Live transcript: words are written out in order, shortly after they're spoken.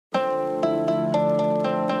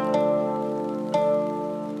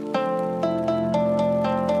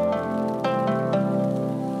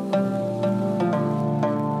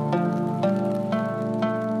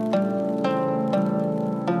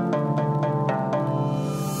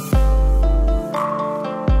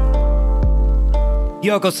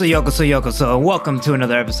Yokoso, yokoso, yokoso, and welcome to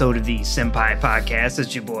another episode of the Senpai Podcast.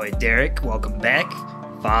 It's your boy, Derek. Welcome back.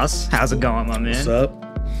 Foss, how's it going, my man? What's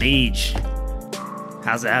up? Beach.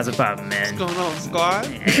 How's it poppin', man? What's going on, squad?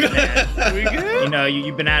 We good? You know,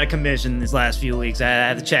 you've been out of commission these last few weeks. I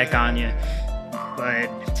had to check on you.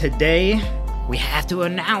 But today, we have to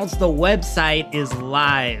announce the website is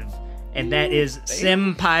live. And that is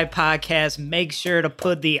Senpai Podcast. Make sure to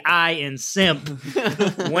put the I in simp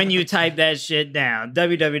when you type that shit down.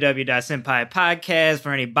 www.senpai podcast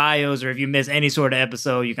for any bios, or if you miss any sort of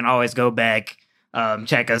episode, you can always go back,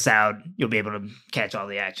 check us out. You'll be able to catch all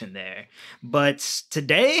the action there. But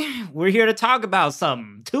today, we're here to talk about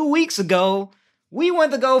something. 2 weeks ago, we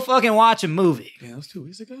went to go fucking watch a movie. Yeah, that was 2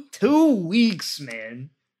 weeks ago? 2 weeks, man.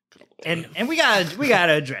 And we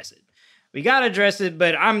gotta address it. We gotta address it,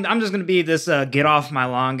 but I'm just gonna be this get off my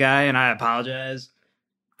lawn guy, and I apologize.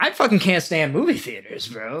 I fucking can't stand movie theaters,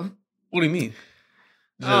 bro. What do you mean?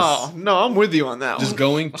 Oh, no, I'm with you on that Just one.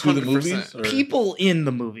 going to the 100%. movies? Or? People in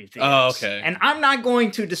the movie theaters. Oh, okay. And I'm not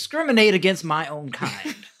going to discriminate against my own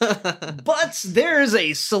kind. But there is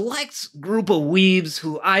a select group of weebs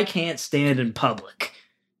who I can't stand in public.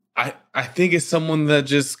 I think it's someone that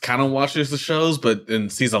just kind of watches the shows, but then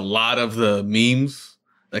sees a lot of the memes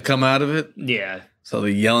that come out of it. Yeah. So they're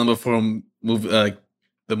yelling before the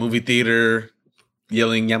movie theater,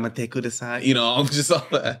 yelling Yamate Kudasai. You know, just all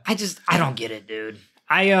that. I don't get it, dude.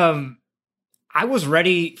 I was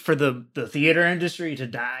ready for the theater industry to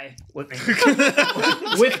die with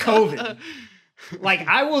COVID. Like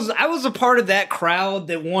I was a part of that crowd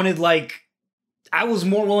that wanted, like, I was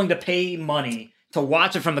more willing to pay money to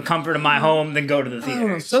watch it from the comfort of my home than go to the I don't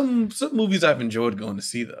know. theater. Some movies I've enjoyed going to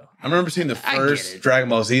see, though. I remember seeing the I get first it. Dragon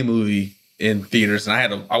Ball Z movie in theaters,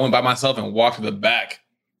 and I went by myself and walked to the back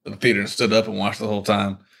of the theater and stood up and watched the whole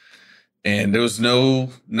time. And there was no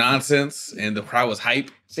nonsense, and the crowd was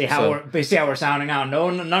hype. See how we're sounding out. No,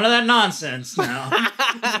 none of that nonsense now.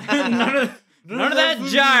 none of that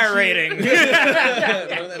gyrating. None of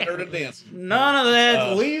that dirty dancing. None of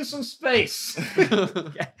that. Leave some space.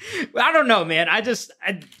 I don't know, man. I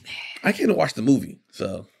came to watch the movie,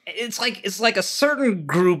 so it's like a certain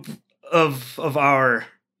group of our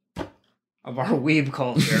weeb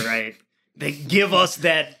culture, right? They give us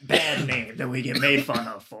that bad name that we get made fun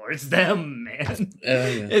of for. It's them, man.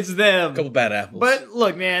 yeah. It's them. A couple bad apples. But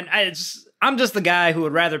look, man, I'm just the guy who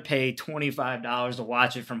would rather pay $25 to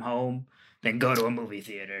watch it from home than go to a movie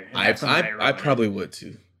theater. I probably would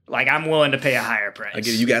too. Like, I'm willing to pay a higher price. I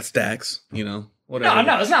get it. You got stacks, you know. Whatever.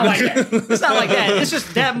 No, it's not like that. It's not like that. It's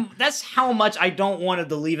just that's how much I don't want it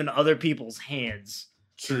to leave in other people's hands.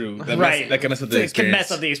 True. Right. That can mess up the experience. It can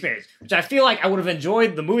mess up the experience. Which I feel like I would have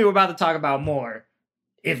enjoyed the movie we're about to talk about more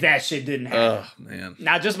if that shit didn't happen. Oh, man.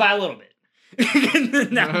 Now, just by a little bit.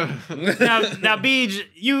 now, Beej,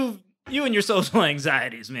 you and your social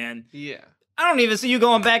anxieties, man. Yeah. I don't even see you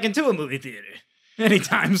going back into a movie theater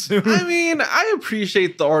anytime soon. I mean, I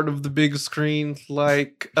appreciate the art of the big screen.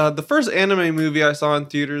 Like, the first anime movie I saw in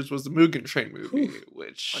theaters was the Mugen Train movie,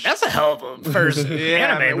 which... Well, that's a hell of a first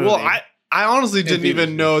anime movie. Well, I honestly didn't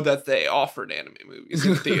even know that they offered anime movies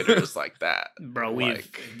in theaters like that. Bro,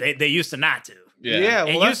 they used to not to. Yeah,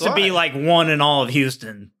 it used to be like one in all of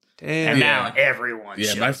Houston. Damn. And now everyone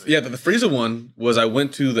shows it. The Frieza one was I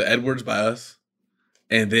went to the Edwards by us,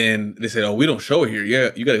 and then they said, "Oh, we don't show it here.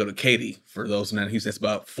 Yeah, you got to go to Katy for those." And then Houston, it's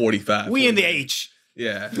about 45. We in the minutes. H.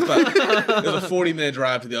 Yeah, it was a 40-minute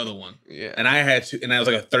drive to the other one. Yeah, and I was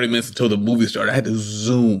like a 30 minutes until the movie started. I had to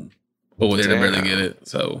zoom over there to barely get it.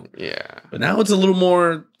 So yeah, but now it's a little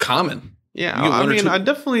more common. Yeah, I mean, I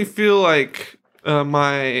definitely feel like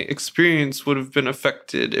my experience would have been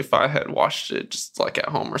affected if I had watched it just like at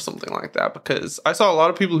home or something like that, because I saw a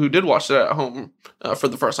lot of people who did watch it at home for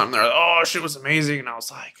the first time. They're like, "Oh, shit was amazing," and I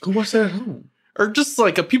was like, "Who watched that at home?" Or just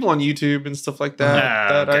like people on YouTube and stuff like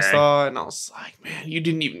that I saw, and I was like, "Man, you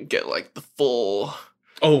didn't even get like the full."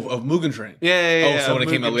 Oh, of Mugen Train. Yeah. So when it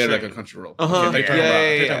came out later, like a Crunchyroll. They're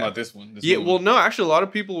talking about this one. Well, no, actually, a lot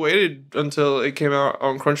of people waited until it came out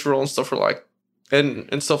on Crunchyroll and stuff for like,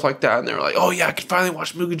 and stuff like that, and they were like, "Oh yeah, I could finally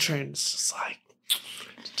watch Mugen Train." It's just like,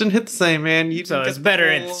 it didn't hit the same, man. So it's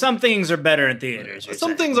better. Some things are better in theaters.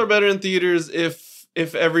 Some things are better in theaters if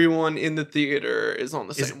everyone in the theater is on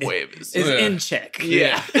the same wave. Is in check.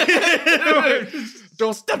 Yeah.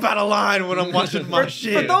 Don't step out of line when I'm watching my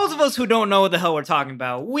shit. For those of us who don't know what the hell we're talking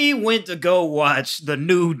about, we went to go watch the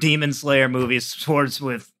new Demon Slayer movie,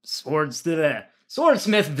 Swordsmith Village.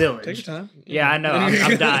 Take your time. Yeah, I know.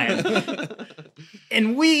 I'm dying.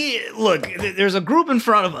 And there's a group in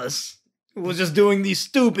front of us who was just doing the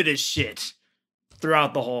stupidest shit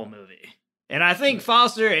throughout the whole movie. And I think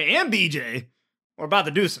Foster and BJ we're about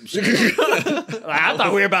to do some shit. I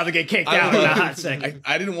thought we were about to get kicked out in a hot second.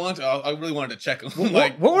 I didn't want to. I really wanted to check them.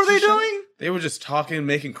 What were they doing? They were just talking,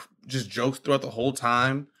 making just jokes throughout the whole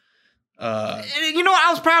time. And you know what?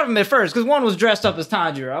 I was proud of him at first because one was dressed up as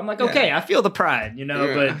Tanjiro. I'm like, okay, I feel the pride,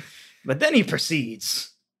 but then he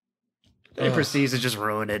proceeds. He proceeds to just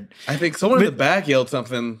ruin it. I think someone in the back yelled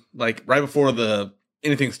something like right before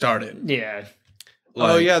anything started. Yeah.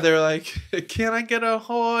 Like, they're like, "Can I get a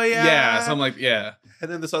Hoya?" Yeah, so I'm like, yeah. And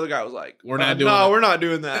then this other guy was like, we're not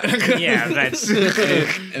doing that. Yeah, that's.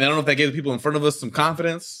 And I don't know if that gave the people in front of us some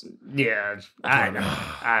confidence. Yeah,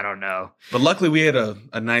 I don't know. But luckily, we had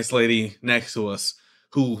a nice lady next to us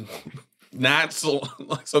who, not so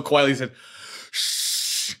quietly said,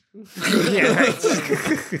 "Shh." Yeah,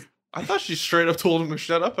 right. I thought she straight up told him to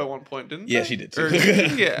shut up at one point, didn't Yeah, they? she did too.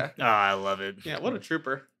 Yeah. Oh, I love it. Yeah, what a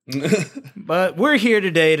trooper. But we're here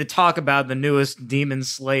today to talk about the newest Demon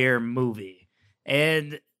Slayer movie.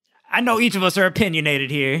 And I know each of us are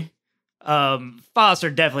opinionated here. Foster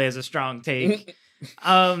definitely has a strong take.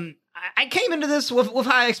 I came into this with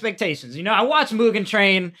high expectations. I watched Mugen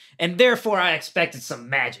Train, and therefore I expected some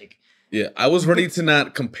magic. Yeah, I was ready to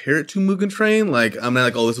not compare it to Mugen Train. Like, I'm not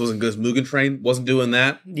like, oh, this wasn't good as Mugen Train. Wasn't doing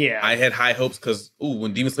that. Yeah. I had high hopes because,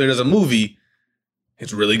 when Demon Slayer does a movie,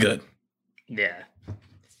 it's really good. Yeah.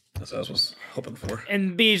 That's what I was hoping for.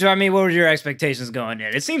 And Beej, what were your expectations going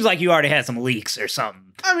in? It seems like you already had some leaks or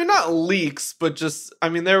something. Not leaks, but just,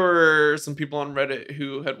 there were some people on Reddit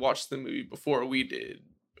who had watched the movie before we did.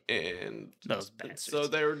 And those bastards. So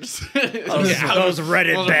they were just those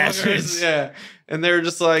Reddit bastards. Yeah. And they were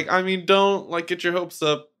just like, don't get your hopes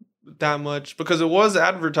up that much because it was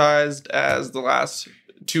advertised as the last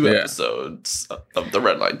 2 episodes of the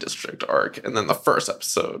Red Light District arc and then the first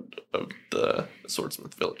episode of the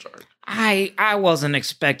Swordsmith Village arc. I wasn't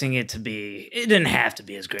expecting it didn't have to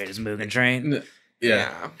be as great as Mugen Train.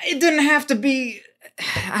 Yeah. It didn't have to be,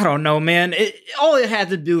 I don't know, man. All it had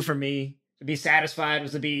to do for me to be satisfied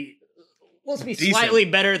was to be slightly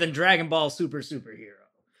better than Dragon Ball Superhero.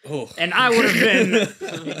 Oh. And I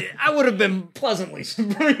would have been pleasantly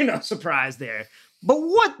surprised there. But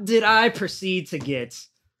what did I proceed to get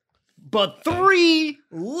but 3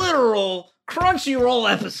 literal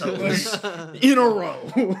Crunchyroll episodes in a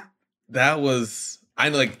row? That was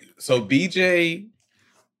so BJ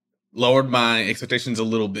lowered my expectations a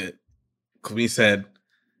little bit because he said,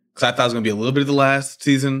 because I thought it was gonna be a little bit of the last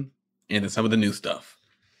season and then some of the new stuff.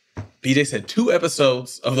 BJ said 2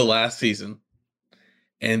 episodes of the last season,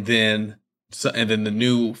 and then the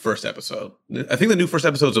new first episode. I think the new first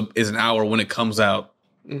episode is an hour when it comes out,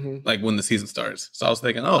 like when the season starts. So I was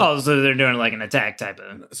thinking, so they're doing like an attack type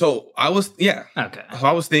of. So I was, yeah, okay. So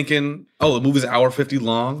I was thinking, the movie's 1:50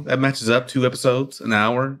 long. That matches up 2 episodes, an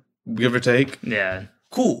hour, give or take. Yeah,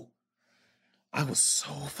 cool. I was so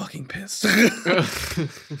fucking pissed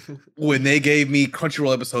when they gave me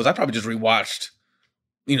Crunchyroll episodes. I probably just rewatched,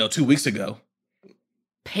 2 weeks ago.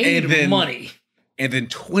 Paid money. And then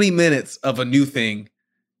 20 minutes of a new thing.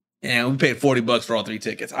 And we paid $40 for all 3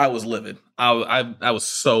 tickets. I was livid. I was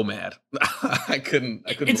so mad. I couldn't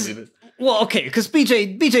believe it. Well, okay, because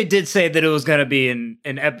BJ did say that it was going to be it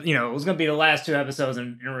was going to be the last 2 episodes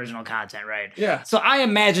in original content, right? Yeah. So I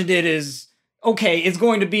imagined it as, okay, it's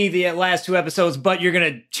going to be the last 2 episodes, but you're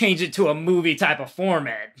going to change it to a movie type of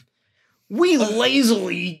format. We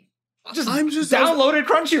lazily downloaded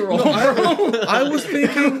Crunchyroll. No, I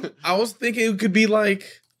was thinking it could be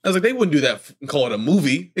like, they wouldn't do that and call it a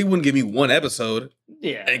movie. They wouldn't give me 1 episode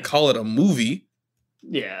and call it a movie.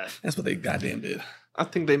 Yeah. That's what they goddamn did. I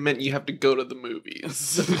think they meant you have to go to the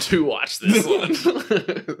movies to watch this one.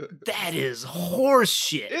 That is horse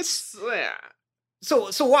shit. Yeah. So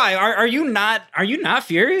why are you not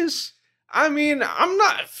furious? I'm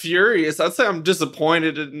not furious. I'd say I'm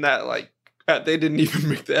disappointed in that they didn't even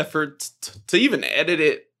make the effort to even edit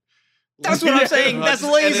it. That's what I'm saying. That's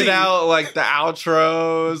lazy. Edit out the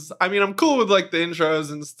outros. I'm cool with the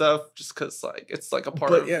intros and stuff, just because it's a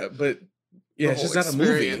part of. It's just not a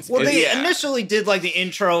movie. Well, they initially did the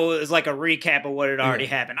intro as a recap of what had already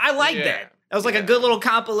happened. I like that. That was a good little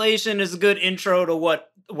compilation. It's a good intro to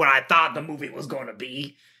what I thought the movie was going to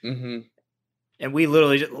be. Mm-hmm. And we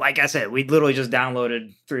literally, like I said, we literally just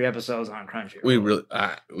downloaded 3 episodes on Crunchyroll. We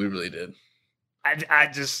really did. I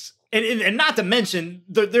just, and not to mention,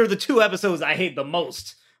 they're the 2 episodes I hate the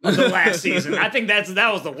most of the last season. I think that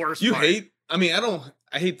was the worst part. I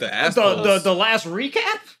hate the assholes. The last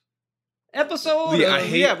recap episode?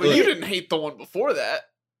 Yeah, but you didn't hate the one before that.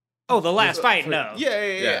 Oh, the last fight? No.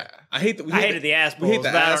 Yeah. I hated the ass balls,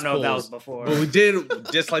 but I don't know if that was before. But we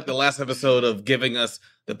did, just like the last episode of giving us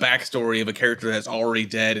the backstory of a character that's already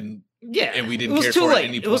dead and Yeah, and we didn't it was care too for it at late.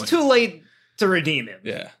 any It was point. too late to redeem him.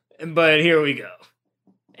 Yeah. But here we go.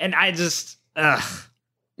 And I just,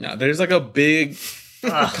 Now there's like a big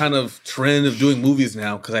kind of trend of doing movies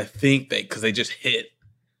now because they just hit,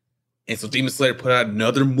 and so Demon Slayer put out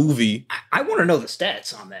another movie. I want to know the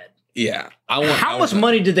stats on that. Yeah, How much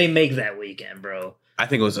money did they make that weekend, bro? I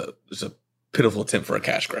think it was a pitiful attempt for a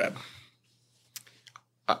cash grab.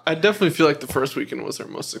 I definitely feel like the first weekend was their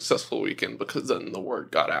most successful weekend because then the word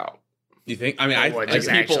got out. You think? I mean, I Well, like just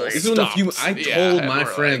people. actually This is one of the few. I told and my we're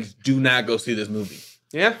friends, do not go see this movie.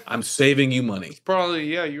 Yeah, I'm saving you money. probably.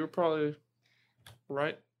 Yeah, you were probably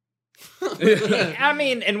right. I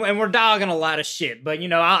mean, and we're dogging a lot of shit, but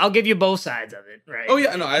I'll give you both sides of it, right? Oh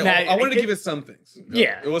yeah, no, Now, I wanted to give it some things.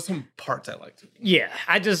 Yeah. It was some parts I liked. Yeah,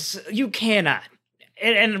 you cannot.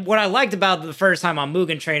 And what I liked about the first time on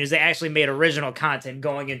Mugen Train is they actually made original content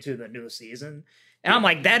going into the new season. And I'm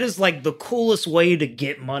like, that is like the coolest way to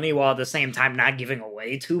get money while at the same time not giving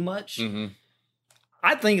away too much. Mm-hmm.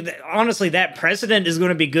 I think that honestly, that precedent is going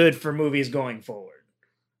to be good for movies going forward.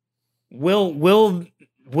 Will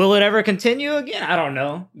it ever continue again? I don't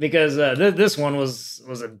know, because this one was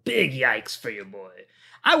a big yikes for your boy.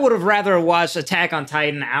 I would have rather watched Attack on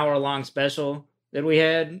Titan hour-long special that we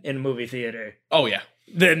had in a movie theater Oh yeah,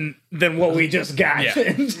 than what we just got.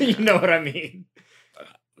 Yeah. You know what I mean?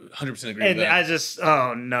 100% agree And with that. I just,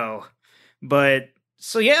 oh no. But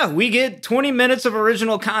so yeah, we get 20 minutes of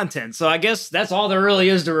original content. So I guess that's all there really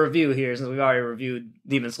is to review here, since we've already reviewed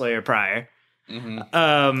Demon Slayer prior.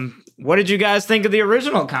 Mm-hmm. What did you guys think of the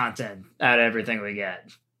original content out of everything we got?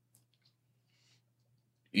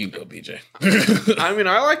 You go, BJ. I mean,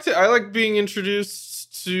 I like being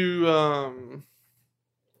introduced to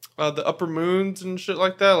the upper moons and shit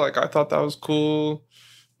like that. Like, I thought that was cool,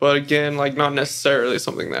 but again, like, not necessarily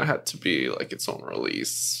something that had to be like its own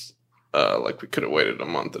release. Like, we could have waited a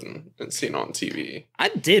month and seen on TV. I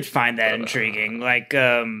did find that intriguing. Like,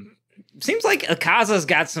 seems like Akaza's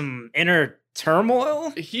got some inner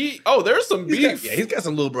turmoil. There's some beef. He's got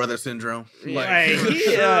some little brother syndrome. Like,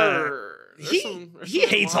 he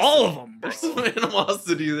hates all of them, bro. There's some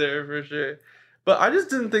animosity there for sure. But I just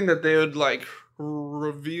didn't think that they would like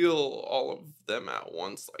reveal all of them at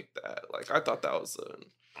once like that. Like, I thought that was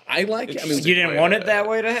I like it. I mean, You didn't want it that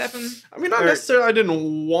way to happen? I mean, not necessarily. I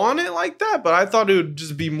didn't want it like that, but I thought it would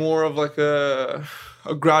just be more of like a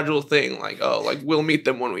gradual thing. Like, we'll meet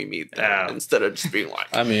them when we meet them, instead of just being like,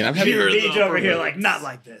 I mean, I'm happy. Beach over here, like, not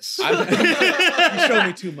like this. You showed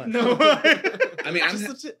me too much. No. I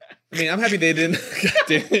mean, I'm happy they didn't.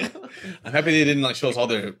 I'm happy they didn't like show us all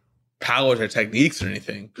their powers or techniques or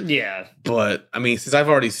anything. Yeah. But I mean, since I've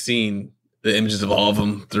already seen the images of all of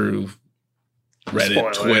them through Reddit,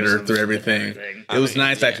 Spoilers Twitter, and through everything, it was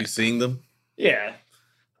nice actually seeing them. Yeah.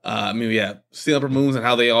 I mean, yeah, seeing Upper Moons and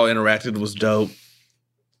how they all interacted was dope.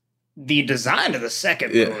 The design of the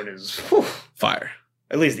second Yeah. moon is Fire.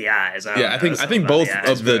 at least the eyes. I think both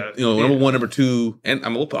of the number one, number two, and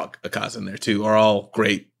I'm gonna put Akaza in there too, are all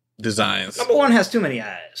great designs. Number one has too many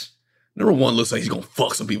eyes. Number one looks like he's gonna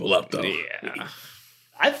fuck some people up though. Yeah.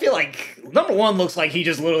 I feel like number one looks like he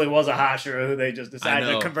just literally was a Hashira who they just decided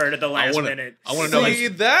to convert at the last minute. I want to know. See,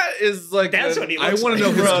 that is like That's what he looks I want to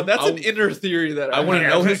like. know, bro. That's an inner theory that I want to Yeah.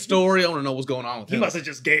 know his story. I want to know what's going on with He him. must have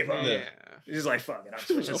just gave up. Yeah. He's like, fuck it, I'm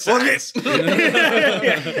switching Fuck it.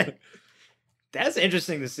 sides. That's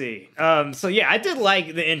interesting to see. So yeah, I did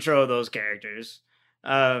like the intro of those characters.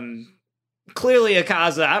 Clearly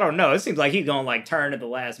Akaza, I don't know. It seems like he's gonna like turn at the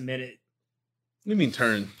last minute. What do you mean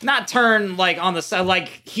turn? Not turn like on the side, like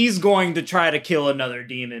he's going to try to kill another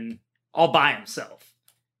demon all by himself.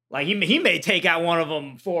 Like he may take out one of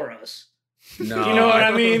them for us. No, You know what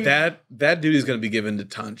I mean? That duty is going to be given to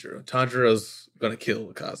Tanjiro. Tanjiro's going to kill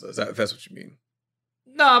Akaza. If that's what you mean?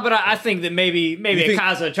 No, but I think that maybe You think-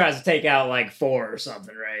 Akaza tries to take out like 4 or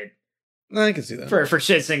something, right? No, I can see that. For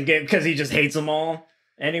shits and gigs, because he just hates them all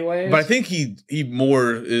anyway. But I think he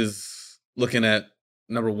more is looking at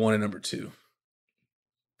number 1 and number 2.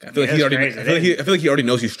 I feel like he already. Crazy. I feel like he already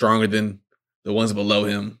knows he's stronger than the ones below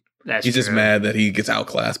him. He's just true. mad that he gets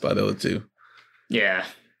outclassed by the other 2. Yeah.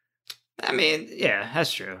 I mean, yeah,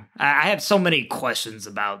 that's true. I had so many questions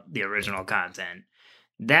about the original content.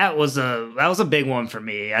 That was a big one for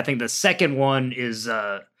me. I think the second one is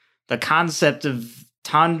the concept of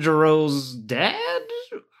Tanjiro's dad,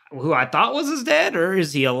 who I thought was his dad, or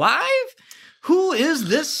is he alive? Who is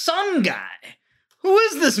this sun guy? Who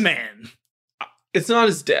is this man? It's not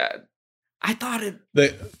his dad. I thought it.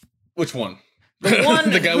 Which one? The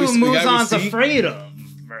one The guy who we- the guy we Muzan's see? afraid of.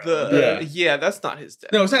 Bro. Yeah, that's not his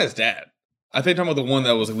dad. No, it's not his dad. I think you're talking about the one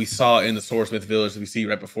that was we saw in the Swordsmith Village that we see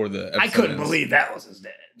right before the episode I couldn't ends. believe that was his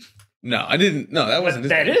dad. No, I didn't. No, that wasn't his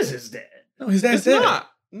That dad. is his dad. No, his dad's It's dead. not.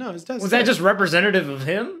 No, his dad's Was dead. that just representative of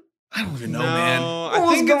him? I don't even know, man. I What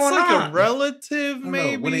was think it's going like on? a relative, know.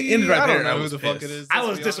 maybe. When it ended right I don't there, know I who was the fuck it pissed. is. I let's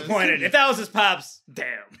was be honest. disappointed. If that was his pops, damn.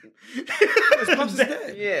 His pops is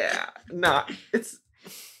dead. Yeah, nah, it's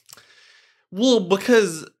well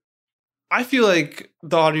because I feel like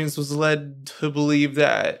the audience was led to believe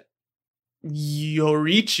that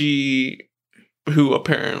Yorichi, who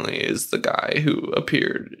apparently is the guy who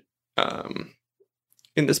appeared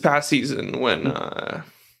in this past season when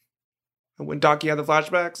Daki had the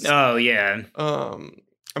flashbacks. Oh yeah.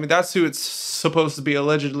 I mean that's who it's supposed to be,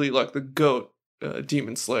 allegedly like the GOAT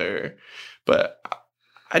demon slayer, but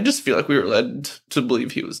I just feel like we were led to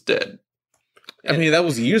believe he was dead. I mean, that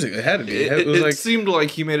was years ago. It had to be. It was It like seemed like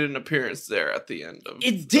he made an appearance there at the end of.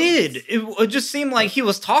 It did. It just seemed like he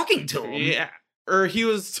was talking to him. Yeah, or he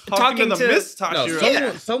was talking to the Miss no,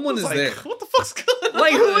 Tashiro. someone is like, there. What the fuck's going on?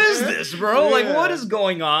 Like, who is this, bro? Like, Yeah. what is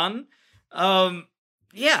going on?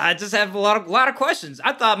 Yeah, I just have a lot of questions.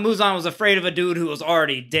 I thought Muzan was afraid of a dude who was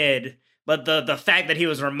already dead, but the fact that he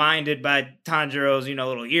was reminded by Tanjiro's,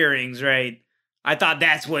 little earrings, right? I thought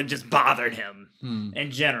that's what just bothered him in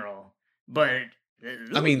general. But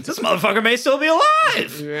I mean, this motherfucker may still be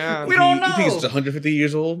alive. Yeah, We don't You think he's know. 150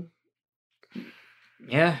 years old?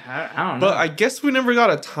 Yeah, I don't know. but I guess we never got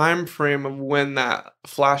a time frame of when that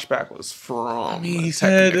flashback was from. I mean, he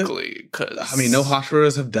said- technically, because No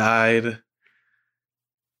Hashiras have died.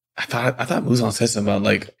 I thought Muzan said something about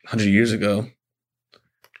like 100 years ago.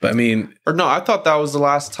 But I mean, or no, I thought that was the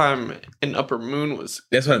last time an Upper Moon was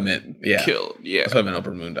that's what I meant. Yeah. killed. Yeah, That's what I meant,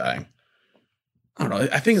 Upper Moon dying. I don't know.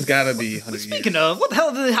 I think it's got to be 100 Speaking years. of, what the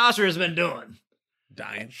hell have the Hashiras been doing?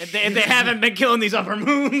 Dying. If they haven't been killing these upper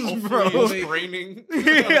moons, bro. Hopefully it's raining.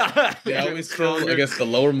 Yeah. They always kill, I guess, the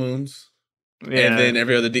lower moons. Yeah. And then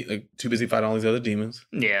every other, too busy fighting all these other demons.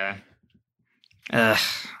 Yeah.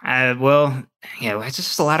 It's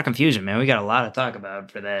just a lot of confusion, man. We got a lot to talk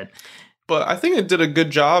about for that. But I think it did a good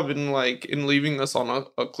job in leaving us on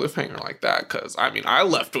a cliffhanger like that. Because I mean, I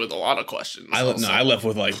left with a lot of questions. I left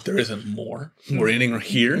with like, there isn't more. We're ending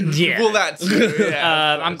here. Yeah. Well, that's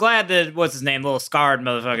yeah. I'm glad that what's his name, little scarred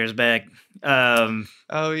motherfucker's back.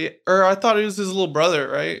 Oh yeah, or I thought it was his little brother,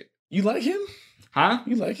 right? You like him? Huh?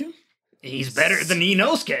 You like him? He's better than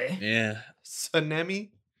Inosuke. Yeah.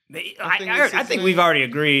 Sanemi. I think we've already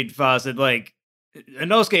agreed, Foz, that like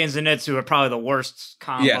Inosuke and Zenitsu are probably the worst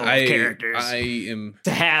combo of characters to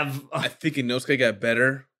have. I think Inosuke got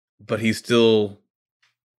better, but he's still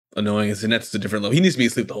annoying. And Zenitsu's a different level. He needs to be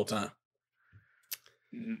asleep the whole time.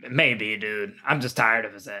 Maybe, dude. I'm just tired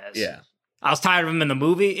of his ass. Yeah. I was tired of him in the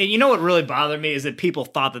movie. And you know what really bothered me is that people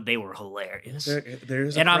thought that they were hilarious.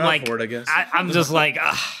 There's a And I'm crowd like, for it, I guess. I'm just like,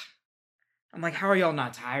 I'm like, how are y'all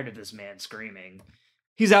not tired of this man screaming?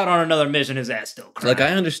 He's out on another mission. His ass still crying. Like,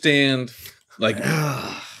 I understand, like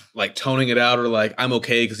toning it out or like, I'm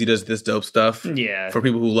okay because he does this dope stuff Yeah. for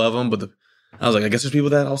people who love him. But I was like, I guess there's people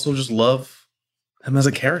that also just love him as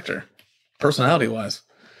a character, personality-wise.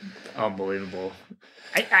 Unbelievable.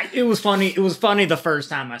 It was funny. It was funny the first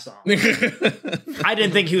time I saw him. I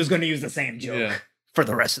didn't think he was going to use the same joke Yeah. for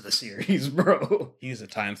the rest of the series, bro. He's a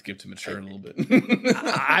time skip to mature a little bit.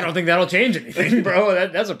 I don't think that'll change anything, bro.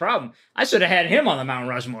 That's a problem. I should have had him on the Mount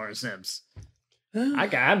Rushmore of Simps. I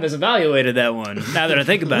misevaluated that one. Now that I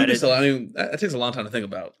think about it, I mean, that takes a long time to think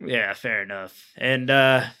about. yeah, fair enough. And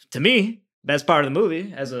to me, best part of the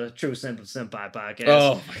movie, as a true Simp of Senpai podcast,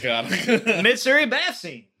 Oh my god! Mitsuri bath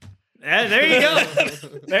scene. There you go.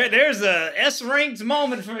 There's a S-ranked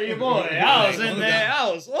moment for you, boy. I was in there.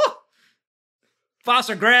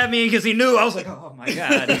 Foster grabbed me because he knew. I was like, oh my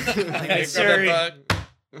god. Like,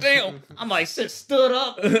 Damn! I'm like, stood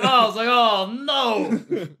up. I was like, oh no.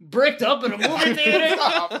 Bricked up in a movie theater.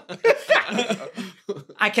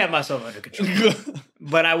 I kept myself under control.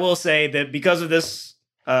 But I will say that because of this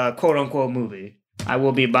quote unquote movie, I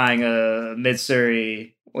will be buying a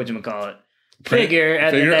Mitsuri, whatchamacallit, figure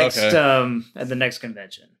at the next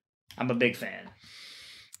convention. I'm a big fan.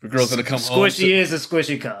 Your girl's gonna come home. Squishy is as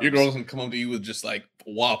squishy comes. Your girl's gonna come home to you with just like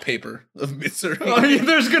wallpaper of Mitsuri.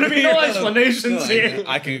 There's gonna be no explanations here.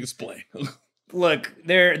 I can explain. Look,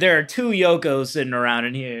 there are two Yokos sitting around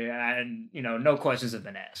in here, and no questions have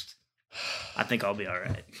been asked. I think I'll be all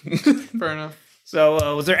right. Fair enough.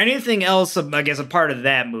 So, was there anything else, I guess, a part of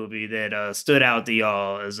that movie that stood out to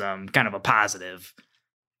y'all as kind of a positive?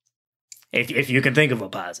 If you can think of a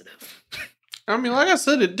positive. I mean, like I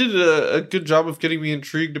said, it did a good job of getting me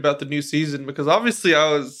intrigued about the new season because obviously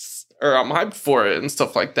I'm hyped for it and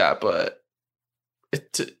stuff like that. But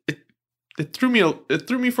it threw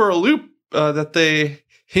me for a loop that they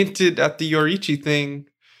hinted at the Yorichi thing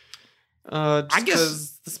Just I guess-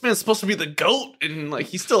 because this man's supposed to be the GOAT and like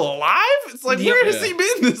he's still alive. It's like, Yeah. where has he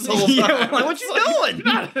been this whole time? Yeah, like, what you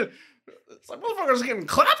doing? It's like motherfuckers getting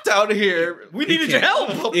clapped out here. We needed your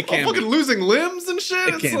help. It can't fucking be. losing limbs and shit.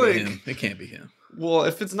 It It's can't like, be him. It can't be him. well,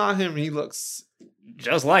 if it's not him, he looks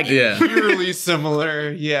Just like it. Yeah. eerily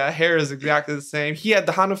similar. Yeah, hair is exactly the same. He had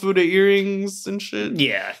the Hanafuda earrings and shit.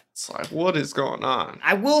 Yeah. It's like, what is going on?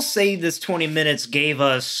 I will say this 20 minutes gave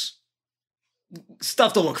us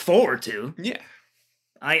stuff to look forward to. Yeah.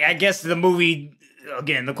 I guess the movie,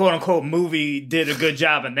 again, the quote unquote movie did a good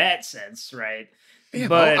job in that sense, right? Yeah,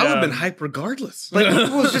 But, I would have been hyped regardless. But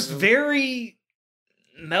it was just very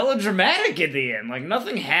melodramatic at the end. Like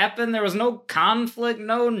nothing happened. There was no conflict,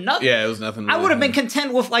 no nothing. yeah, it was nothing. I would have been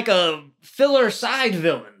content with like a filler side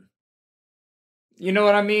villain. You know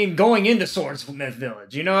what I mean? Going into Swordsmith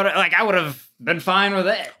Village. You know what like I would have been fine with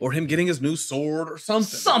that. or him getting his new sword or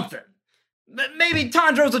something. Something. Maybe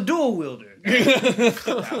Tandro's a dual wielder.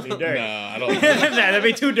 That'd be dirty. No, I don't. That'd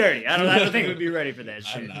be too dirty. I don't think we'd be ready for that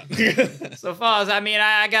shit. I'm not. So Foz, I mean,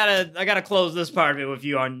 I gotta close this part of it with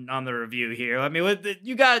you on the review here. I mean,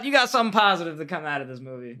 you got something positive to come out of this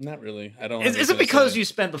movie. Not really. I don't. Is it because you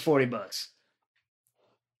spent the $40?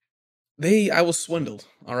 I was swindled.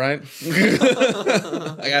 All right.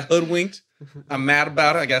 I got hoodwinked. I'm mad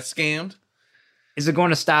about it. I got scammed. Is it going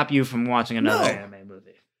to stop you from watching another No. anime movie?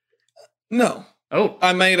 No, Oh,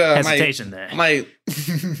 I made hesitation there. I might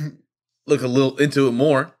look a little into it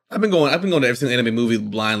more. I've been going to every single anime movie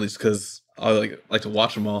blindly just because I like to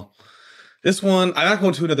watch them all. This one, I'm not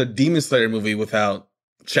going to another Demon Slayer movie without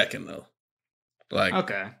checking though. Like,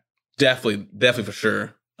 Okay. definitely for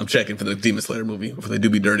sure. I'm checking for the Demon Slayer movie before they do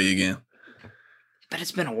be dirty again. But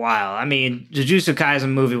it's been a while. I mean, Jujutsu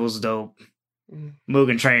Kaisen movie was dope.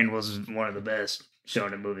 Mugen Train was one of the best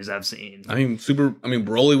shonen movies I've seen. I mean,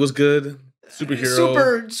 Broly was good.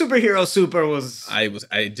 Superhero Super was.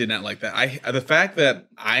 I did not like that. The fact that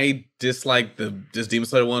I disliked this Demon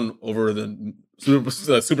Slayer one over the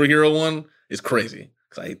superhero one is crazy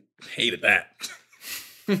because I hated that.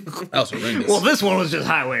 That was horrendous. Well, this one was just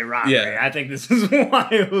highway robbery. Yeah. I think this is why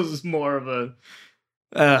it was more of a.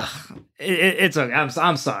 It's okay.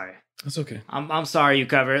 I'm sorry. That's okay. I'm sorry you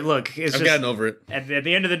cover it. Look, it's I've just gotten over it. at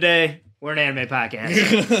the end of the day, we're an anime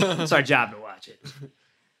podcast. It's our job to watch it.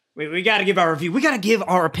 We got to give our review. We got to give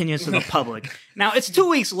our opinions to the public. Now, it's 2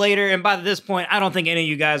 weeks later, and by this point, I don't think any of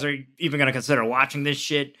you guys are even going to consider watching this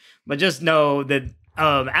shit. But just know that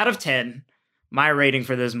out of 10, my rating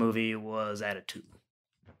for this movie was at a 2.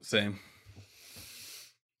 Same.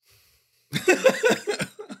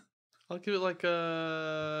 I'll give it like a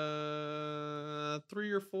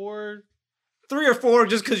 3 or 4. 3 or 4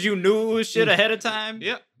 just because you knew it was shit ahead of time?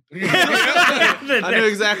 Yep. I knew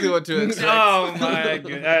exactly what to expect. Oh my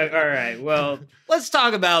god. All right. Well, let's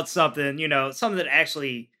talk about something, something that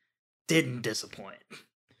actually didn't disappoint.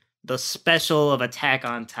 The special of Attack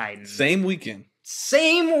on Titan. Same weekend.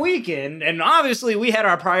 And obviously we had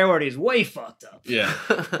our priorities way fucked up. Yeah.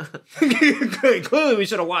 Clearly we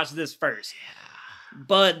should have watched this first.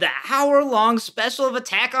 But the hour-long special of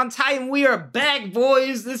Attack on Titan, we are back,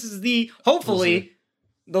 boys. This is hopefully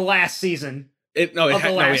the last season. It's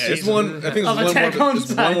one. I think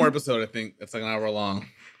it's one more episode. I think it's like an hour long.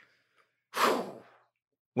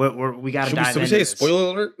 We got to dive should we into say this.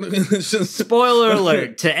 spoiler alert? Spoiler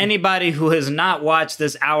alert to anybody who has not watched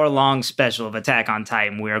this hour-long special of Attack on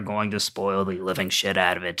Titan. We are going to spoil the living shit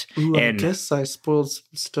out of it. Ooh, I guess I spoiled some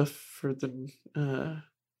stuff for the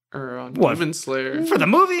on What? Demon Slayer. For the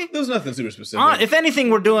movie? There was nothing super specific. If anything,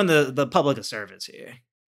 we're doing the public a service here.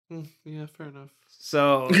 Yeah, fair enough.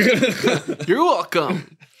 So You're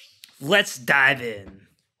welcome. let's dive in.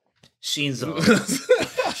 Shinzo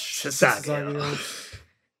Sasageo.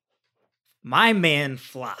 My man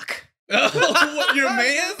Flock. What, your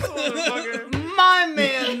man? My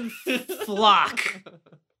man Flock.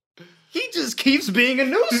 He just keeps being a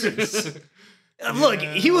nuisance. Look,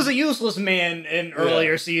 he was a useless man in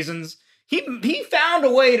earlier seasons. He found a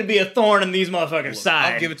way to be a thorn in these motherfuckers'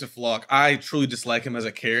 side. I'll give it to Flock. I truly dislike him as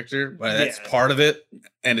a character, but that's part of it,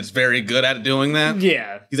 and it's very good at doing that.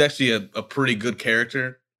 Yeah. He's actually a pretty good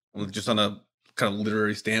character, just on a kind of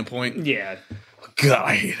literary standpoint. Yeah. God,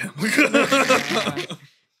 I hate him.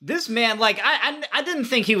 This man, like, I didn't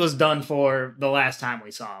think he was done for the last time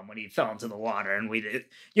we saw him when he fell into the water, and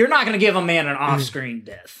you're not going to give a man an off-screen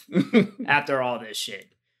death after all this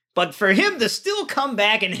shit. But for him to still come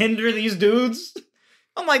back and hinder these dudes,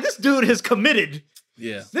 I'm like, this dude has committed.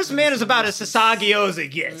 Yeah. This man is about as Sasageo as it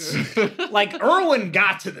gets. Like, Erwin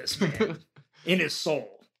got to this man in his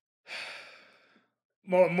soul.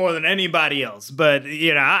 More than anybody else. But,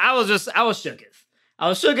 I was shooketh. I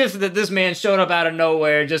was shook if that this man showed up out of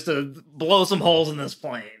nowhere just to blow some holes in this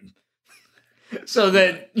plane, so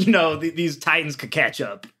that these Titans could catch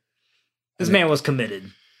up. This man was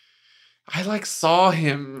committed. I saw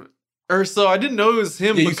him, or so I didn't know it was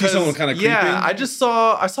him. Yeah, because, you see someone kind of creeping. Yeah,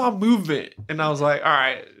 I saw movement, and I was like, all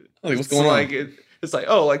right, what's going on? It's like,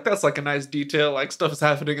 oh, that's like a nice detail. Like stuff is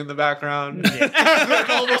happening in the background. Yeah. Like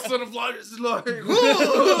all of a sudden, Flyers is like,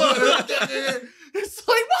 it's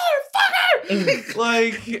like motherfucker.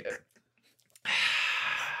 Like,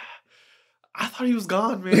 I thought he was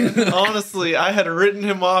gone, man. Honestly, I had written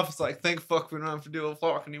him off. It's like, thank fuck we don't have to do a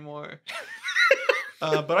Falk anymore.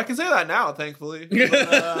 But I can say that now, thankfully.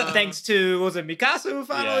 Thanks to, was it Mikasu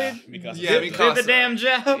finally? Yeah, Mikasa. Did the damn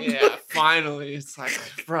job. Yeah, finally. It's like,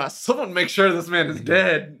 bruh, someone make sure this man is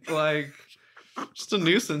dead. Like, just a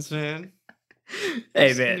nuisance, man. Hey,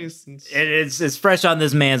 just man. A nuisance. It's fresh on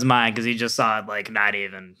this man's mind because he just saw it like not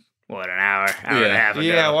even, an hour and a half ago.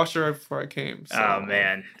 Yeah, I watched it right before I came. So. Oh,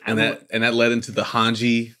 man. And that led into the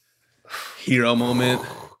Hanji hero moment.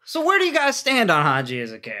 So where do you guys stand on Hanji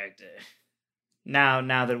as a character?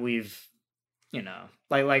 Now that we've, do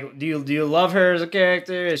you love her as a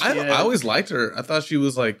character? Is she I always liked her. I thought she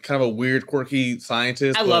was like kind of a weird, quirky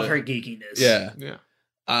scientist. I love her geekiness. Yeah.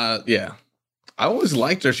 Yeah. I always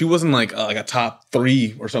liked her. She wasn't like a top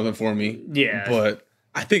 3 or something for me. Yeah. But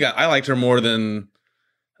I think I liked her more than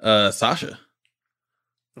Sasha.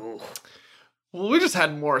 Ooh. Well, we just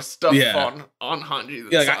had more stuff on Hanji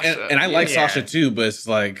than Sasha. And I like Sasha too, but it's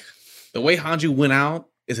like the way Hanji went out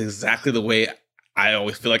is exactly the way I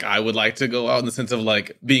always feel like I would like to go out, in the sense of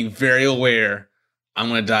like being very aware I'm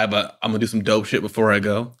going to die, but I'm going to do some dope shit before I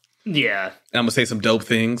go. Yeah. And I'm going to say some dope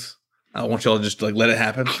things. I want y'all to just like let it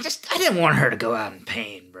happen. I didn't want her to go out in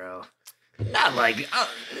pain, bro. Not like, it was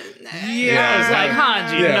like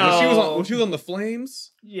Hanji. Yeah, no. when she was on the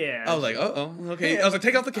flames. Yeah. I was like, okay. I was like,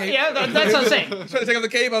 take off the cape. Yeah, that's what I'm saying. Trying to take off the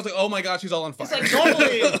cape. I was like, oh my god, she's all on fire. It's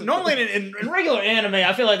like normally in regular anime,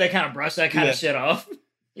 I feel like they kind of brush that kind of shit off.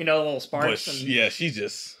 Little sparks. But she's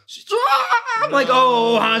just. I'm like,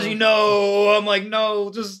 oh, Hanji, no. I'm like, no,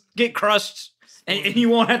 just get crushed, and you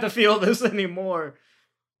won't have to feel this anymore.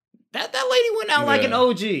 That lady went out like an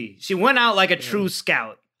OG. She went out like a true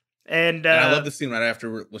scout. And I love the scene right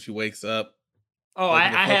after when she wakes up. Oh, I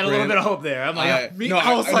had a little bit of hope there. I'm like,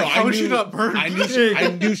 I was like, how is she not burned? I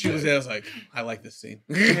knew she was there. I was like, I like this scene.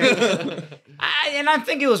 I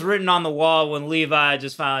think it was written on the wall when Levi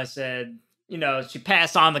just finally said, she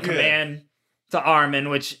passed on the command to Armin,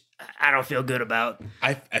 which I don't feel good about.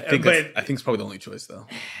 I think it's probably the only choice, though.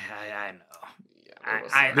 I know.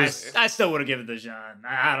 I still would have given it to Jean.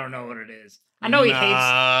 I don't know what it is. I know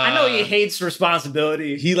he hates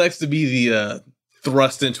responsibility. He likes to be the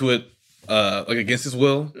thrust into it, like against his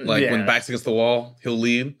will. Like when back's against the wall, he'll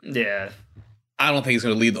lead. Yeah. I don't think he's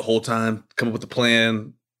going to lead the whole time. Come up with the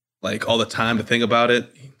plan, like all the time to think about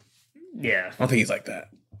it. Yeah. I don't think he's like that.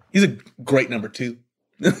 He's a great number 2.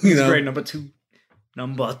 He's a great number 2.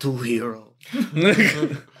 Number 2 hero.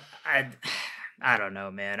 I don't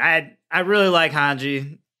know, man. I really like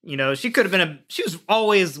Hanji. She was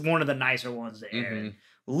always one of the nicer ones to Eren. Mm-hmm.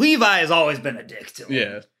 Levi has always been a dick to him.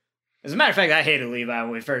 Yeah. As a matter of fact, I hated Levi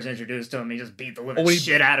when we first introduced him. He just beat the living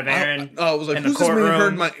shit out of Eren. I was like, in the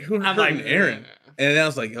courtroom. Who hurt Eren? And then I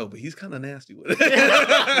was like, but he's kind of nasty with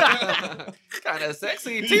it. Kind of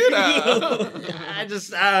sexy too, though.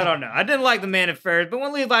 I don't know. I didn't like the man at first, but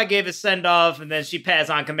when Levi gave his send off and then she passed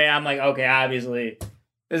on command, I'm like, okay, obviously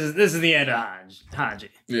this is the end of Hanji.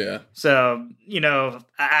 Yeah. So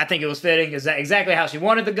I think it was fitting. Is that exactly how she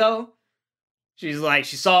wanted to go? She's like,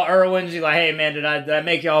 she saw Erwin. She's like, hey man, did I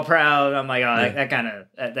make y'all proud? I'm like, oh, that kind of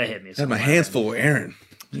that hit me. I had my hands full with Eren.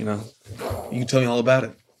 You can tell me all about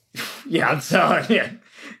it. Yeah, I'm telling you.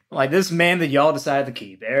 Like, this man that y'all decided to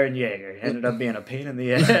keep, Eren Yeager, ended up being a pain in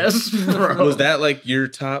the ass, bro. Was that, like, your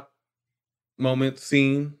top moment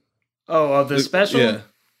scene? Oh, of the special? Yeah.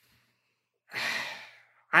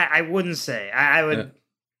 I wouldn't say. I would... Yeah.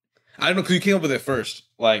 I don't know, because you came up with it first.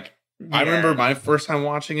 Like, I remember my first time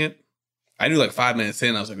watching it, I knew, like, 5 minutes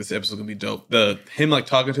in, I was like, this episode's gonna be dope. Him, like,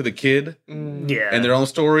 talking to the kid. Yeah. And their own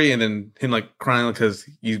story, and then him, like, crying because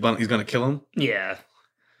he's gonna kill him. Yeah.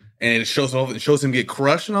 And it shows him get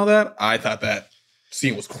crushed and all that. I thought that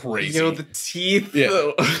scene was crazy. The teeth.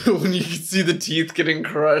 Yeah. When you could see the teeth getting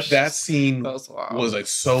crushed. That scene was like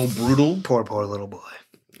so brutal. Poor little boy.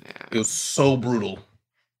 Yeah. It was so brutal.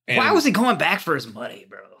 And why was he going back for his money,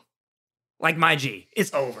 bro? Like, my G,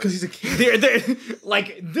 it's over. Because he's a kid.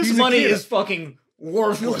 Like, this money is fucking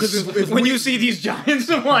worthless. When you see these giants,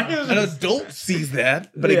 an adult sees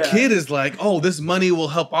that, but a kid is like, "Oh, this money will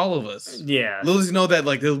help all of us." Yeah, Little does he know that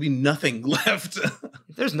like there'll be nothing left.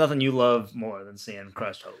 There's nothing you love more than seeing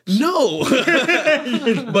crushed hopes. No.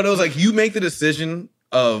 But it was like, you make the decision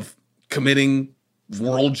of committing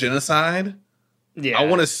world genocide. Yeah. I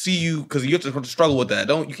want to see you, because you have to struggle with that.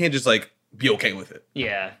 You can't just like be okay with it.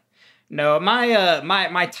 Yeah. No,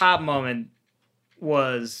 my top moment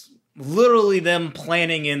was literally them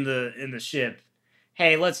planning in the ship.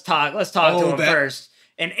 Hey, let's talk to him first.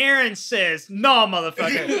 And Aaron says, "No,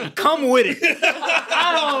 motherfucker, come with it.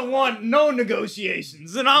 I don't want no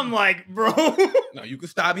negotiations." And I'm like, bro, no, you can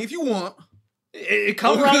stop me if you want.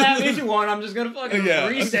 Come right at me if you want. I'm just gonna fucking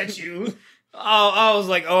reset you. Oh, I was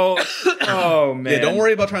like, oh man. Yeah, don't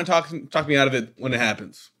worry about trying to talk me out of it when it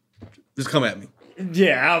happens. Just come at me.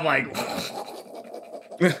 Yeah, I'm like,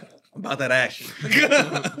 about that action.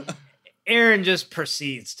 Aaron just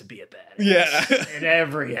proceeds to be a badass. Yeah, in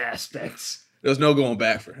every aspect. There's no going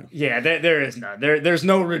back for him. Yeah, there is none. There's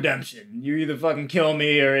no redemption. You either fucking kill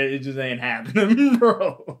me or it just ain't happening,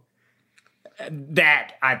 bro.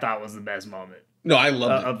 That I thought was the best moment. No, I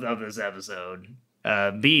love of this episode.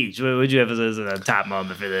 Beach, what would you have as a top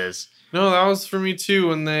moment for this? No, that was for me too.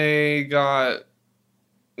 When they got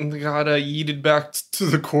yeeted back to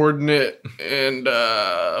the coordinate, and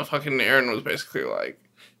fucking Aaron was basically like,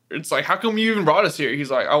 it's like, how come you even brought us here?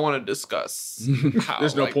 He's like, I want to discuss how.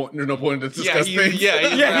 There's no point to discuss things.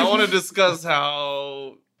 I want to discuss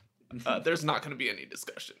how there's not going to be any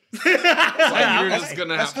discussion. Like, you're just going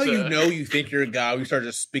to have to. That's how you know you think you're a guy. You start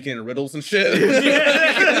just speaking in riddles and shit.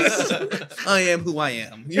 I am who I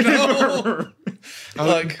am. You know?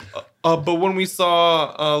 But when we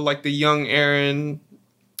saw like the young Aaron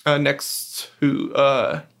next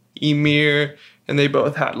to Emir, and they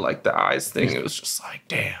both had like the eyes thing, it was just like,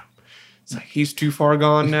 damn. It's like, he's too far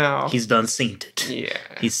gone now. He's done synced it. Yeah.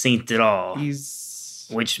 He's synced it all.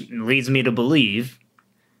 Which leads me to believe,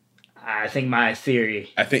 I think my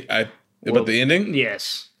theory. About the ending?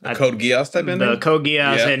 Yes. The Code Geass type ending? The Code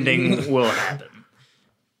Geass ending will happen.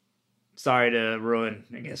 Sorry to ruin,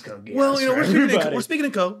 I guess, Code Geass. Well, we're speaking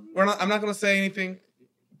in Code. I'm not going to say anything.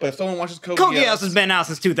 But if someone watches Code Geass has been out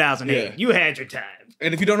since 2008. Yeah. You had your time.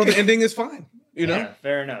 And if you don't know the ending, it's fine. You know? Yeah,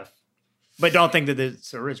 fair enough. But don't think that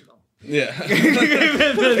it's original. Yeah.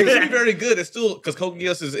 It could be very good. It's still, because Code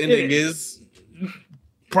Geass's ending is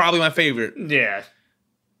probably my favorite. Yeah.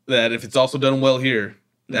 That if it's also done well here,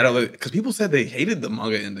 because people said they hated the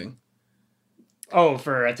manga ending. Oh,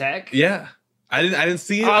 for Attack? Yeah. I didn't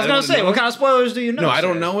see it. I was going to say, what kind of spoilers do you know? No, I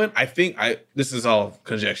don't know it. I think this is all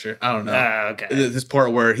conjecture. I don't know. Okay. This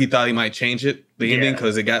part where he thought he might change it, the ending,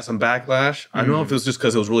 because it got some backlash. I don't know if it was just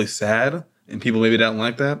because it was really sad and people maybe didn't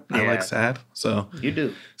like that. I like sad. So you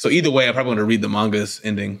do. So either way, I probably want to read the manga's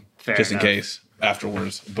ending just enough. in case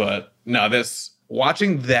afterwards. But no,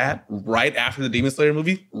 watching that right after the Demon Slayer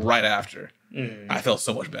movie, I felt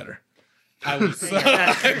so much better. I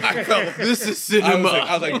felt this is cinema.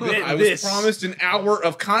 I was promised an hour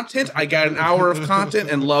of content. I got an hour of content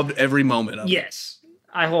and loved every moment of it. Yes,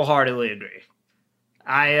 I wholeheartedly agree.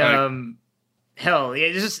 Hell,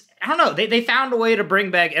 it's just, I don't know. They found a way to bring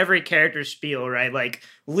back every character spiel, right? Like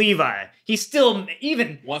Levi, he's still,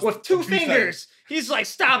 even with two fingers, he's like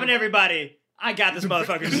stopping everybody. I got this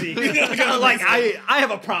motherfucker seat. Like I have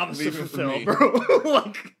a promise to fulfill, bro.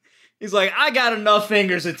 Like. He's like, I got enough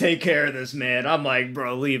fingers to take care of this, man. I'm like,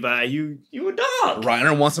 bro, Levi, you a dog.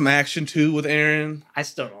 Reiner wants some action, too, with Aaron. I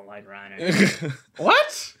still don't like Reiner.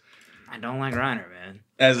 What? I don't like Reiner, man.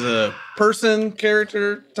 As a person,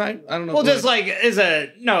 character type? I don't know. Well, just like,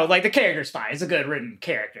 the character's fine. He's a good written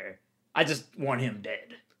character. I just want him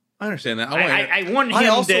dead. I understand that. I want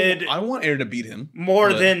him dead. I want Aaron to beat him.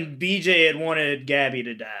 More than BJ had wanted Gabby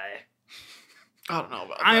to die. I don't know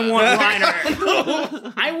about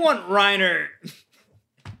that. I want Reiner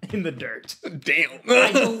in the dirt. Damn.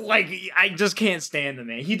 I just can't stand the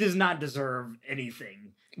man. He does not deserve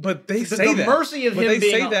anything. But they say the mercy of him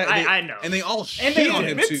being. I know, and they all shit on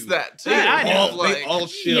him too. That too. I know. They all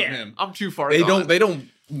shit on him. I'm too far. They don't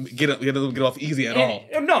get off easy at all.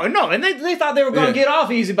 No, and they thought they were going to get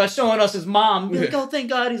off easy by showing us his mom. Like, oh, thank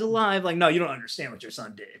God he's alive. Like, no, you don't understand what your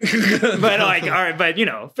son did. But like, all right, but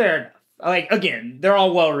fair enough. Like, again, they're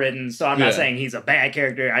all well written, so I'm not saying he's a bad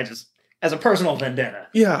character. I just, as a personal vendetta.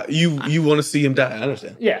 Yeah, you want to see him die. I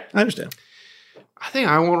understand. Yeah. I understand. I think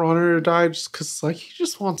I want Reiner to die just because, like, he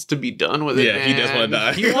just wants to be done with it. Yeah, he does want to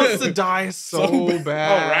die. He wants to die so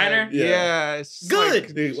bad. Oh, Reiner? Yeah. It's good.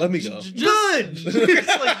 Like, dude, let me go. Good.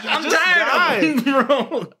 I'm tired of him,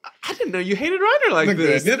 bro. I didn't know you hated Reiner like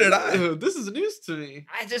this. Neither did I. This is news to me.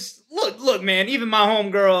 I just, look, man, even my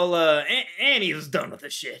homegirl, Annie was done with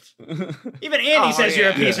the shit. Even Annie says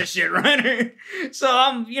you're a piece of shit, Reiner.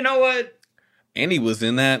 So, you know what? Annie was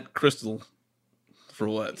in that Crystal for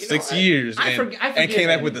what, You know 6 what? years, I and, forgive and came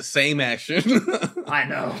back him. with the same action. I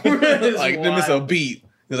know. Like didn't miss a beat.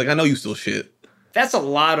 He's like, I know you still shit. That's a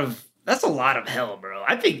lot of hell, bro.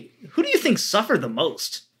 I think, who do you think suffered the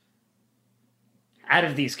most out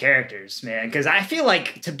of these characters, man? Because I feel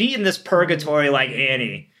like to be in this purgatory like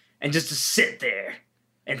Annie and just to sit there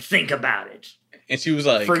and think about it. And she was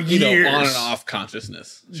like, For you know, years. on and off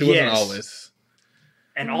consciousness. She wasn't Yes. always.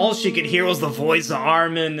 And all she could hear was the voice of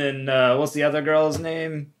Armin and what's the other girl's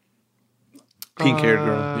name? Pink haired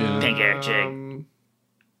girl. Yeah. Pink haired chick.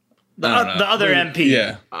 The I don't know. other MP.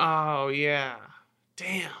 Yeah. Oh yeah.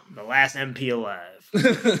 Damn. The last MP alive.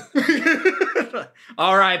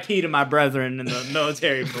 R.I.P. to my brethren in the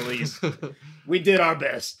military police. We did our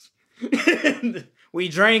best. We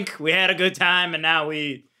drank, we had a good time, and now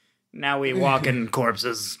we walk in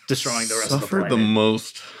corpses, destroying the rest of the Suffered planet. the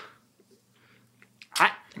most.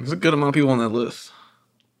 There's a good amount of people on that list.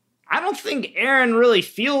 I don't think Aaron really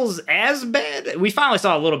feels as bad. We finally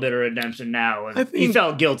saw a little bit of redemption now. And he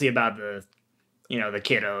felt guilty about the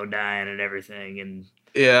kiddo dying and everything. And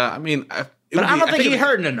yeah, I mean, I don't think he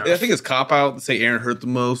hurting enough. I think it's cop out to say Aaron hurt the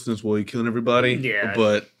most since he killing everybody. Yeah,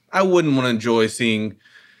 but I wouldn't want to enjoy seeing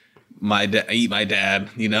eat my dad,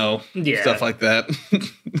 stuff like that.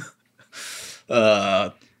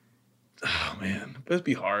 Oh man, it'd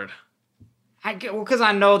be hard. Because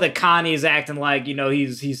I know that Connie's acting like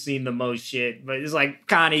he's seen the most shit, but it's like,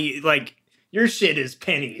 Connie, like, your shit is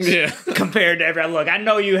pennies, compared to everyone. Look, I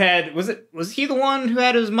know you had was he the one who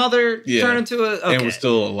had his mother turn into a and was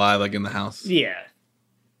still alive, like in the house. Yeah,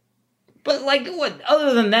 but like, what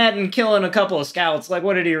other than that and killing a couple of scouts, like,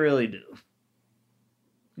 what did he really do?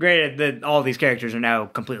 Granted that all these characters are now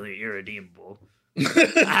completely irredeemable.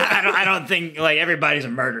 I don't think like everybody's a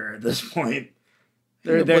murderer at this point.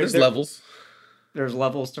 There's levels. There's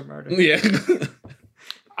levels to murder. Yeah.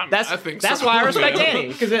 That's why I respect Annie.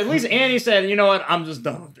 Because at least Annie said, you know what, I'm just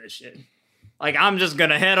done with this shit. Like, I'm just going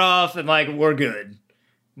to head off and, like, we're good.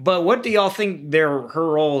 But what do y'all think her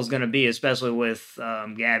role is going to be, especially with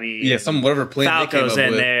Gabby? Yeah, whatever plan Falco's they came up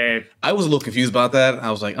in with. there. I was a little confused about that.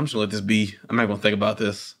 I was like, I'm just going to let this be. I'm not going to think about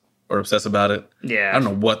this or obsess about it. Yeah. I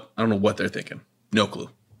don't know what they're thinking. No clue.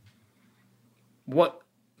 What?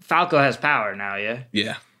 Falco has power now, yeah?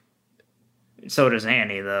 Yeah. So does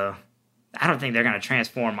Annie, though. I don't think they're going to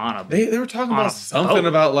transform on a They were talking about something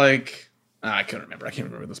about, like... I can't remember. I can't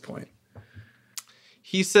remember at this point.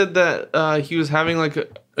 He said that he was having, like,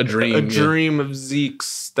 a dream. A dream of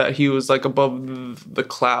Zeke's, that he was, like, above the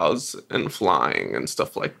clouds and flying and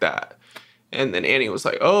stuff like that. And then Annie was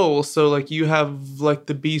like, oh, well, so, like, you have, like,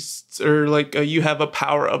 the beasts, or, like, you have a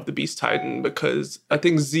power of the Beast Titan, because I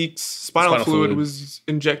think Zeke's spinal fluid was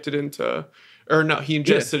injected into... Or, no, he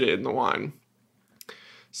ingested it in the wine.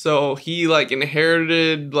 So he, like,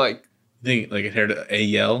 inherited, like... inherited a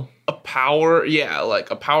yell? A power, like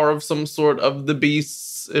a power of some sort of the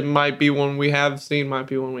beasts. It might be one we have seen, might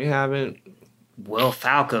be one we haven't. Will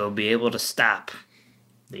Falco be able to stop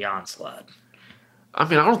the onslaught? I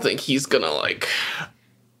mean, I don't think he's gonna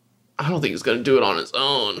do it on his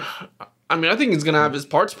own. I mean, I think he's gonna have his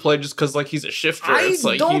parts played just because, like, he's a shifter. It's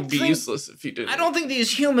like he'd be useless if he didn't. I don't think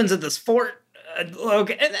these humans at this fort...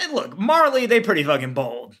 look, Marley, they pretty fucking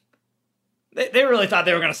bold. They really thought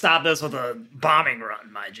they were going to stop this with a bombing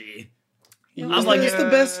run, my G. I'm like, it's the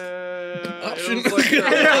best option.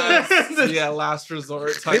 Like last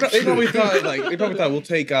resort type. They probably thought we'll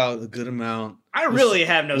take out a good amount. I really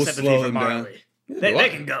have no sympathy for Marley. They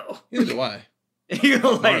can go. Why?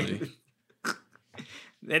 Like,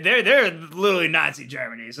 they're literally Nazi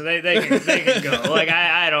Germany, so they can go. Like,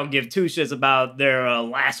 I don't give two shits about their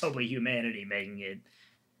last hope of humanity making it.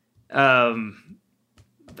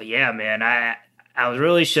 But yeah, man, I was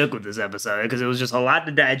really shook with this episode because it was just a lot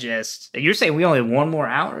to digest. And you're saying we only have one more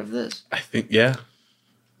hour of this? I think, yeah.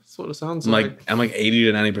 That's what it sounds like. I'm like 80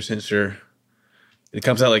 to 90% sure. It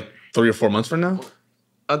comes out like 3 or 4 months from now.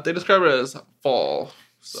 They describe it as fall.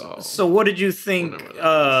 So what did you think?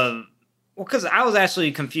 Well, because I was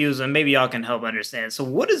actually confused, and maybe y'all can help understand. So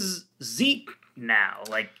what is Zeke now?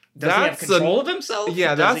 Like, does he have control of himself?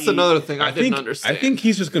 Yeah, that's another thing I didn't understand. I think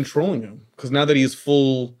he's just controlling him. Because now that he's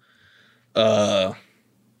full, what's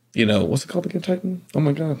it called again, Titan? Oh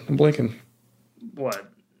my god, I'm blanking. What?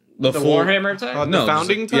 The full Warhammer Titan? No, the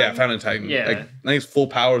Founding Titan? Yeah, Founding Titan. Yeah. Like, now he's full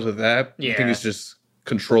powers with that. Yeah. I think he's just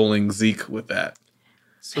controlling Zeke with that.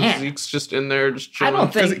 So Zeke's just in there, just chilling. I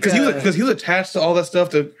don't think... Because he was attached to all that stuff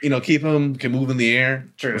to, keep him, can move in the air.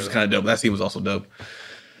 True. Which is kind of dope. That scene was also dope.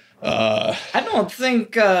 I don't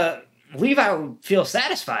think Levi would feel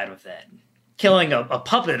satisfied with that. Killing a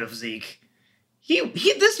puppet of Zeke.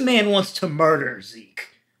 This man wants to murder Zeke.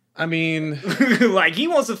 I mean, like he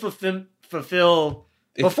wants to fulfill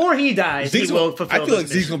before he dies. He will fulfill. I feel like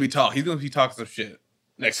Zeke's gonna be talk. He's gonna be talking some shit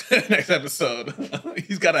next episode.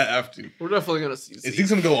 He's gotta have to. We're definitely gonna see.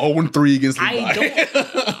 Zeke's gonna go 0-3 against Levi.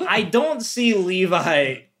 I don't see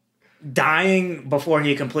Levi dying before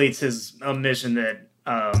he completes his mission that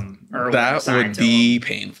Erwin that would to be him.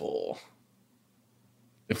 painful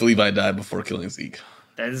if Levi died before killing Zeke.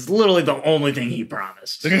 That is literally the only thing he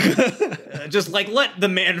promised. Just like let the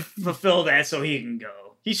man fulfill that so he can go.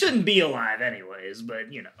 He shouldn't be alive anyways,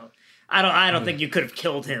 but you know, I don't think you could have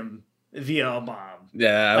killed him via a bomb.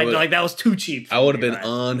 Yeah, like that was too cheap. I would have been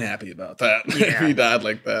unhappy about that if he died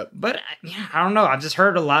like that. But yeah, I don't know. I've just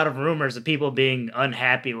heard a lot of rumors of people being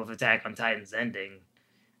unhappy with Attack on Titan's ending.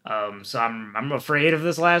 So I'm afraid of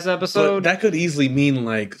this last episode. But that could easily mean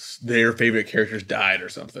like their favorite characters died or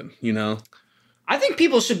something, you know? I think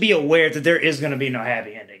people should be aware that there is going to be no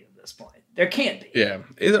happy ending at this point. There can't be. Yeah,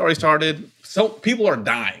 it already started. So people are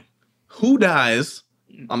dying. Who dies?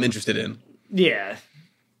 I'm interested in. Yeah.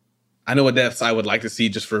 I know what deaths I would like to see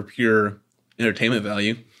just for pure entertainment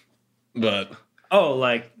value, but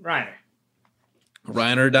like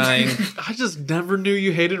Reiner dying. I just never knew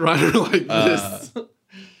you hated Reiner like this.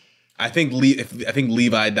 I think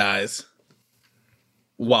Levi dies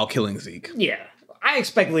while killing Zeke. Yeah. I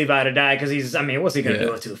expect Levi to die because what's he going to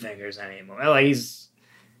do with 2 fingers anymore? Like,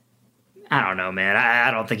 I don't know, man.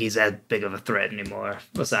 I don't think he's that big of a threat anymore,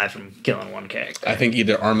 aside from killing one character. I think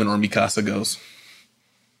either Armin or Mikasa goes.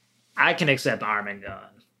 I can accept Armin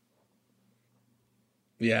gone.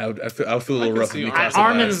 Yeah, I would feel a little rough with Mikasa.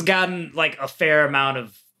 Armin's gotten, like, a fair amount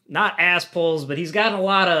of, not ass pulls, but he's gotten a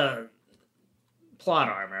lot of plot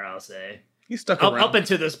armor, I'll say. He's stuck around. Up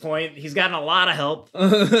until this point, he's gotten a lot of help.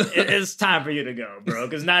 It's time for you to go, bro,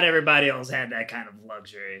 because not everybody else had that kind of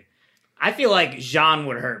luxury. I feel like Jean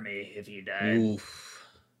would hurt me if he died. Oof.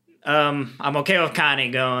 I'm okay with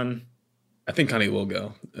Connie going. I think Connie will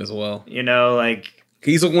go as well. You know, like...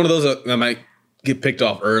 He's like one of those that might get picked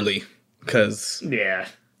off early because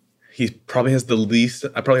he probably has the least...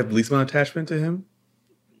 I probably have the least amount of attachment to him.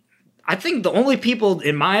 I think the only people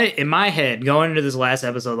in my head going into this last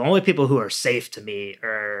episode, the only people who are safe to me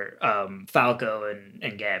are Falco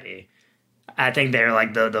and Gabby. I think they're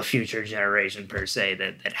like the future generation per se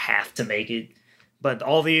that have to make it. But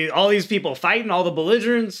all these people fighting, all the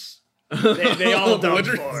belligerents, they all done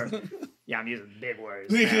for. Yeah, I'm using big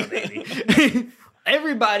words now, baby.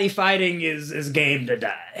 Everybody fighting is game to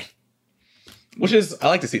die. Which is, I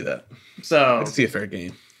like to see that. So I like to see a fair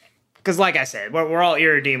game. Because, like I said, we're all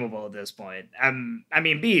irredeemable at this point.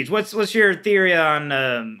 Beach, what's your theory on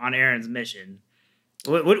Aaron's mission?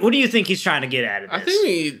 What do you think he's trying to get out of this? I think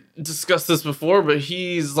we discussed this before, but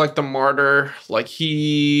he's like the martyr. Like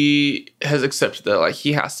he has accepted that like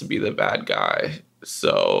he has to be the bad guy.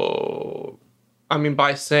 So,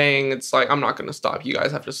 by saying it's like I'm not going to stop, you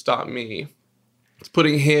guys have to stop me. It's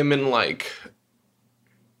putting him in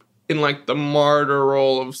the martyr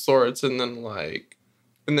role of sorts, and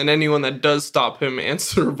then anyone that does stop him and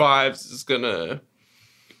survives is gonna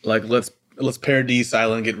let's Paradise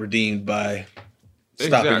Island get redeemed by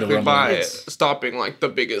stopping the Rumble. By stopping like the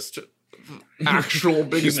biggest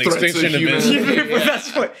biggest threats of humanity.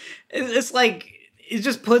 That's what it's like. It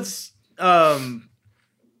just puts God,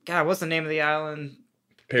 what's the name of the island?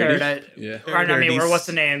 Paradise. Yeah. Or what's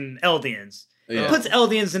the name? Eldians. Yeah. It puts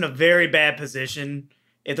Eldians in a very bad position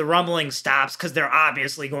if the rumbling stops because they're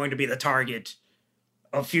obviously going to be the target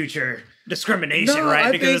of future discrimination,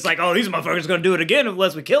 right? Because it's like, oh, these motherfuckers are going to do it again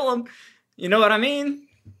unless we kill them. You know what I mean?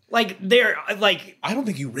 Like, they're like... I don't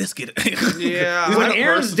think you risk it. Yeah. What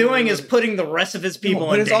Aaron's doing is putting the rest of his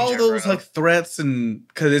people in danger, all those, like, threats and...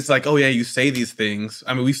 Because it's like, oh, yeah, you say these things.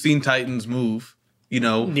 We've seen Titans move. You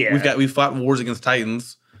know? Yeah. We've fought wars against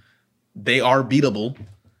Titans. They are beatable.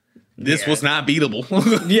 This was not beatable.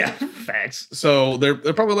 Yeah, facts. So they're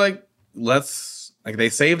probably like, let's... Like, they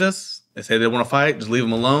saved us. They say they want to fight. Just leave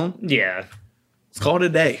them alone. Yeah. Let's call it a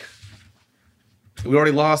day. We probably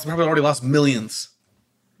already lost millions.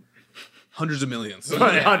 Hundreds of millions. We've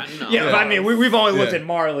only looked at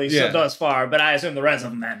Marley thus far, but I assume the rest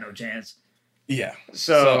of them had no chance. Yeah.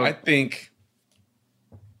 So I think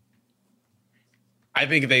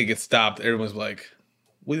if they get stopped, everyone's like,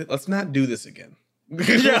 let's not do this again.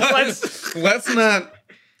 Let's not,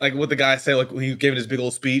 like what the guy said, like when he gave his big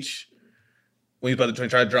old speech. When he's about to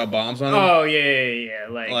try to drop bombs on him. Oh, yeah.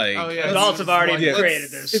 Like adults have already created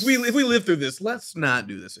this. If we live through this, let's not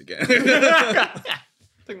do this again. I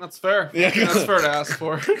think that's fair. Yeah. That's fair to ask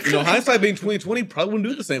for. Hindsight being 2020, probably wouldn't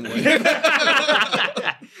do it the same way.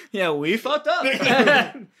 Yeah, we fucked up.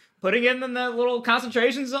 putting him in that little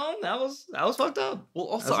concentration zone, that was fucked up. Well,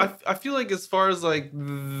 also, I feel like as far as like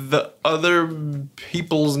the other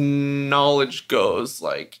people's knowledge goes,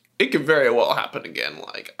 like it could very well happen again.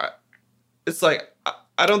 Like,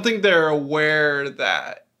 I don't think they're aware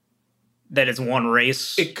that it's one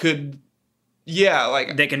race. It could, yeah,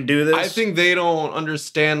 like they can do this. I think they don't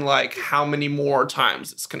understand like how many more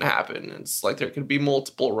times this can happen. It's like there could be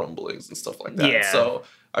multiple rumblings and stuff like that. Yeah. So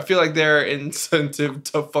I feel like their incentive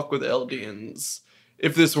to fuck with Eldians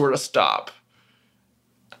if this were to stop.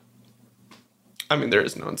 I mean, there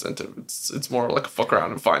is no incentive. It's more like a fuck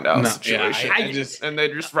around and find out situation. Yeah, and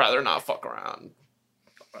they'd just rather not fuck around.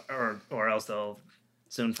 Or else they'll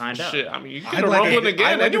soon find out. Shit, I mean, you can rumble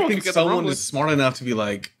again. I think someone is smart enough to be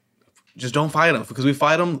like, just don't fight them, because we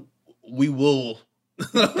fight them, we will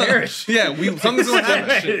perish. Yeah, something's gonna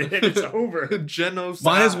happen. It's over. Genocide.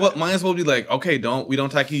 Might as well be like, okay, we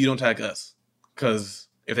don't attack you, you don't attack us, because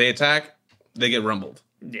if they attack, they get rumbled.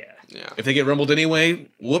 Yeah. If they get rumbled anyway,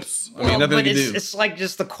 whoops. I mean, nothing but to do. It's like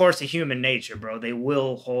just the course of human nature, bro. They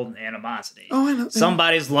will hold animosity. Oh, I know.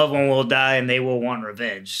 Somebody's loved one will die, and they will want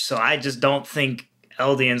revenge. So I just don't think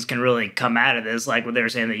Eldians can really come out of this. Like what they were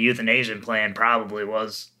saying, the euthanasia plan probably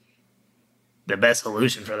was the best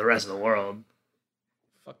solution for the rest of the world.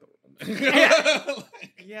 Fuck the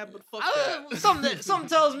Yeah, but fuck that. Something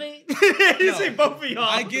tells me. You see both of y'all.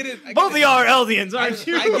 I get it. Both of y'all are Eldians, aren't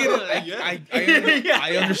you? I get it.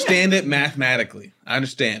 I understand it mathematically. I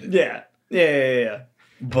understand it. Yeah.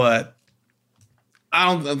 But I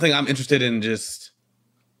don't think I'm interested in just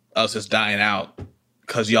us just dying out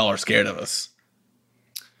because y'all are scared of us.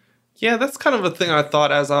 Yeah, that's kind of a thing I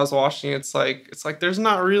thought as I was watching. It's like there's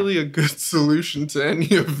not really a good solution to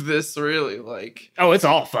any of this, really. Like, oh, it's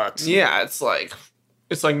all fucked. Yeah, it's like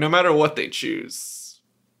no matter what they choose,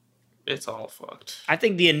 it's all fucked. I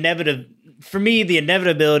think the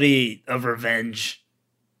inevitability of revenge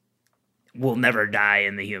will never die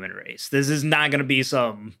in the human race. This is not going to be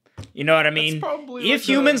some, you know what I mean? If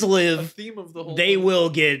humans live, theme of the whole they will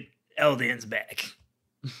get Eldians back.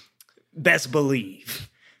 Best believe.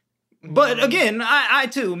 But again, I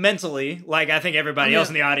too, mentally, like I think everybody else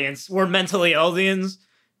in the audience, we're mentally Eldians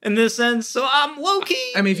in this sense. So I'm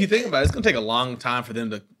low-key. I mean, if you think about it, it's going to take a long time for them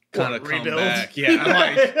to kind of come rebuild? back. Yeah,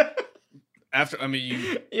 like, after, I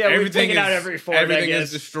mean, everything is, out every fort, everything is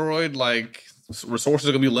destroyed. Like, resources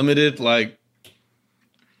are going to be limited. Like,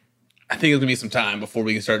 I think it's going to be some time before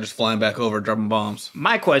we can start just flying back over, dropping bombs.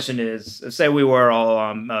 My question is, say we were all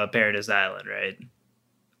on Paradise Island, right?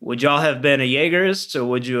 Would y'all have been a Jaegerist, or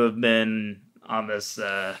would you have been on this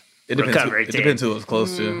recovery team? It depends who it was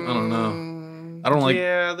close to. I don't know. I don't like.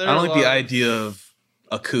 Yeah, I don't like the idea of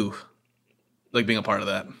a coup, like being a part of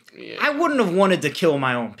that. Yeah. I wouldn't have wanted to kill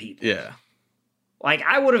my own people. Yeah. Like,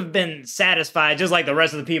 I would have been satisfied, just like the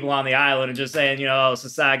rest of the people on the island, and just saying, oh,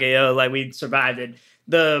 Sasage, like, we survived it.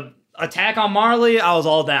 The attack on Marley, I was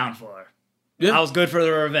all down for. Yeah. I was good for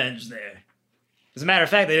the revenge there. As a matter of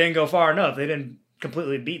fact, they didn't go far enough. They didn't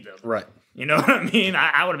completely beat them. Right. You know what I mean?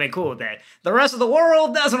 I would have been cool with that. The rest of the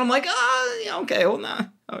world, that's when I'm like, okay, well, nah.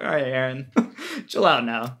 All right, Aaron. Chill out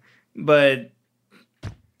now. But...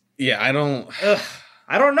 yeah, I don't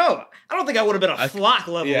know. I don't think I would have been a flock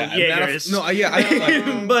level Jaegerist.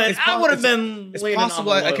 But I would have been. It's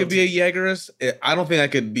possible I could be a Jaegerist. I don't think I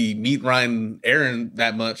could be Meat Ryan Aaron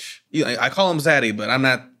that much. I call him Zaddy, but I'm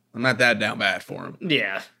not that down bad for him.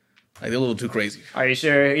 Yeah. Like, they're a little too crazy. Are you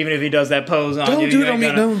sure? Even if he does that pose on don't you, do it on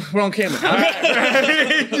me. No, we're on camera.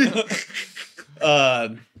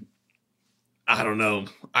 I don't know.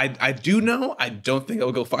 I do know. I don't think I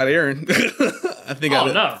would go fight Aaron. I think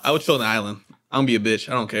I would chill on the island. I'm gonna be a bitch.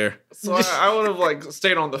 I don't care. So I would have like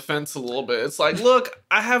stayed on the fence a little bit. It's like, look,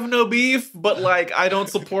 I have no beef, but like I don't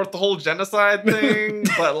support the whole genocide thing.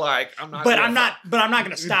 But like I'm not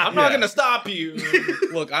gonna stop. I'm not gonna stop you.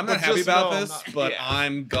 Look, I'm not happy about this, but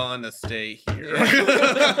I'm gonna stay here.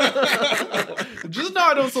 Just know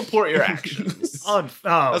I don't support your actions.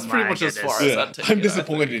 That's pretty much as far as I'd take it. I'm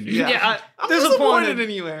disappointed in you. Yeah, I'm disappointed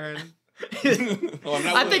in you, Aaron.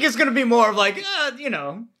 I think it's gonna be more of like,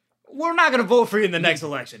 we're not going to vote for you in the next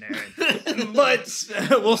election, Aaron. But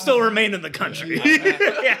we'll still remain in the country.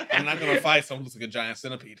 I'm not going to fight someone who's like a giant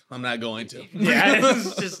centipede. I'm not going to. Yeah,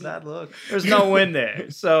 it's just not look. There's no win there.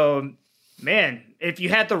 So, man, if you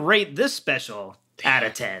had to rate this special out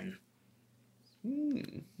of 10,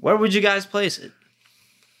 where would you guys place it?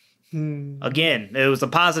 Again, it was the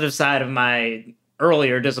positive side of my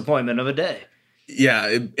earlier disappointment of a day.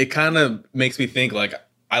 Yeah, it kind of makes me think, like,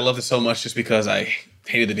 I loved it so much just because I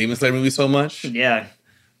hated the Demon Slayer movie so much. Yeah.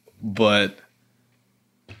 But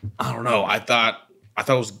I don't know. I thought it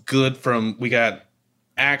was good we got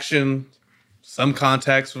action, some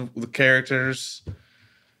context with the characters.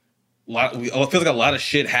 It feels like a lot of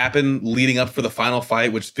shit happened leading up for the final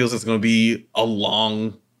fight, which feels like it's going to be a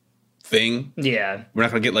long thing. Yeah. We're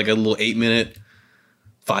not going to get like a little 8-minute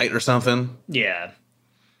fight or something. Yeah.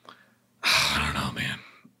 I don't know, man.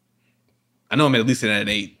 I know I'm at least at an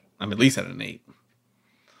 8. I'm at least at an 8.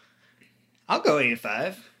 I'll go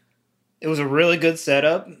 8.5. It was a really good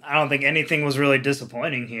setup. I don't think anything was really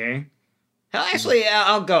disappointing here. Hell, actually,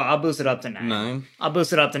 I'll boost it up to 9. 9? I'll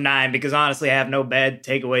boost it up to 9 because honestly, I have no bad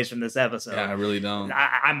takeaways from this episode. Yeah, I really don't.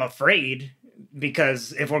 I'm afraid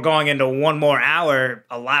because if we're going into one more hour,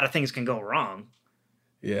 a lot of things can go wrong.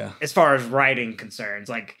 Yeah. As far as writing concerns,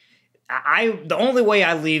 like the only way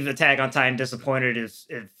I leave Attack on Titan disappointed is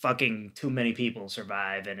if fucking too many people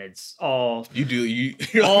survive and it's all you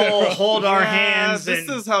all hold our hands. This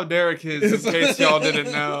and is how Derek is, in case y'all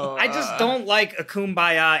didn't know. I just don't like a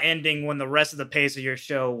kumbaya ending when the rest of the pace of your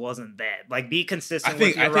show wasn't that. Like, be consistent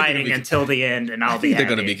with your writing until the end, and I'll be happy.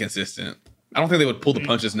 They're going to be consistent. I don't think they would pull the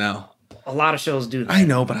punches now. A lot of shows do that. I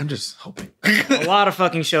know, but I'm just hoping. A lot of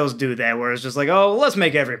fucking shows do that, where it's just like, oh, let's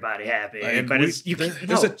make everybody happy. Like, but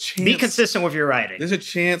there's a chance. Be consistent with your writing. There's a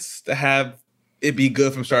chance to have it be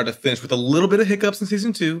good from start to finish with a little bit of hiccups in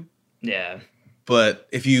season 2. Yeah. But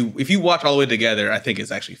if you watch all the way together, I think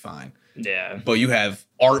it's actually fine. Yeah. But you have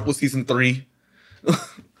art with season 3,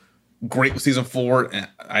 great with season 4. And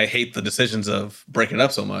I hate the decisions of breaking it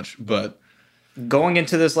up so much, but going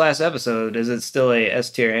into this last episode, is it still a S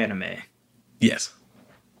tier anime? Yes.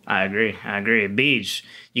 I agree. Beach,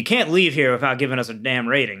 you can't leave here without giving us a damn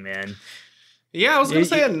rating, man. Yeah, I was going to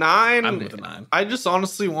say a 9. I'm with a 9. I just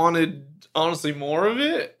honestly wanted more of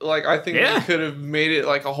it. Like, I think Yeah. they could have made it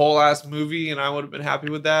like a whole ass movie and I would have been happy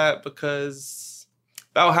with that because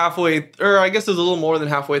about halfway, or I guess it was a little more than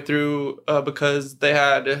halfway through because they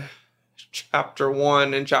had chapter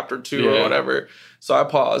 1 and chapter 2 or whatever. So I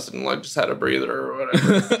paused and like just had a breather or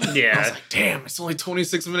whatever. Yeah. I was like, damn, it's only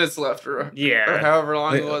 26 minutes left or Yeah. however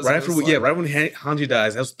long it was. Right It after, was like- right when Hanji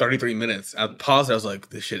dies, that was 33 minutes. I paused. I was like,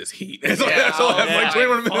 "This shit is heat." That's all I have, yeah, like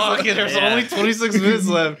 21 minutes. fuck left. it, there's only 26 minutes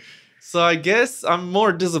left. So I guess I'm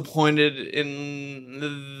more disappointed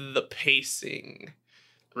in the pacing.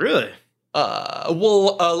 Really?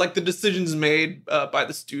 Like the decisions made by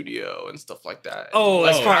the studio and stuff like that. Oh,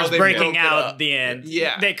 as far how as they breaking broke it out up. the end.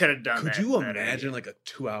 Yeah. They could have done that. Could you better. imagine like a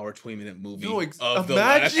 2-hour, 20-minute movie No, of the imagine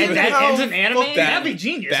last And that how ends in anime? fuck That'd be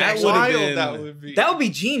genius. that actually. would've Wild been- that would be. That would be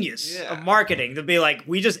genius Yeah. of marketing. To be like,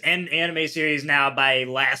 we just end anime series now by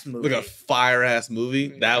last movie. like a fire ass movie?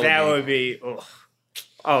 That would be.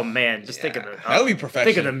 Oh man, just think of the. That would be professional.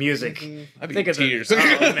 Think of the music. I'd be Think in of tears. the.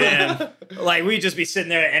 Oh man, like we'd just be sitting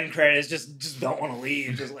there at end credits, just don't want to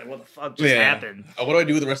leave. Just like, what the fuck just happened? What do I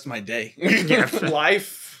do with the rest of my day?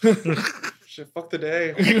 Life. Shit, fuck the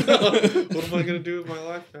day. What am I gonna do with my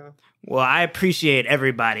life now? Well, I appreciate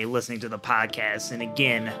everybody listening to the podcast, and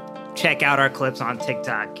again, check out our clips on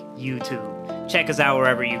TikTok, YouTube. Check us out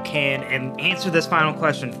wherever you can, and answer this final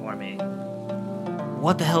question for me.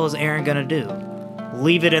 What the hell is Aaron gonna do?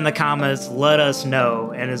 Leave it in the comments, let us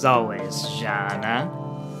know, and as always, Shana.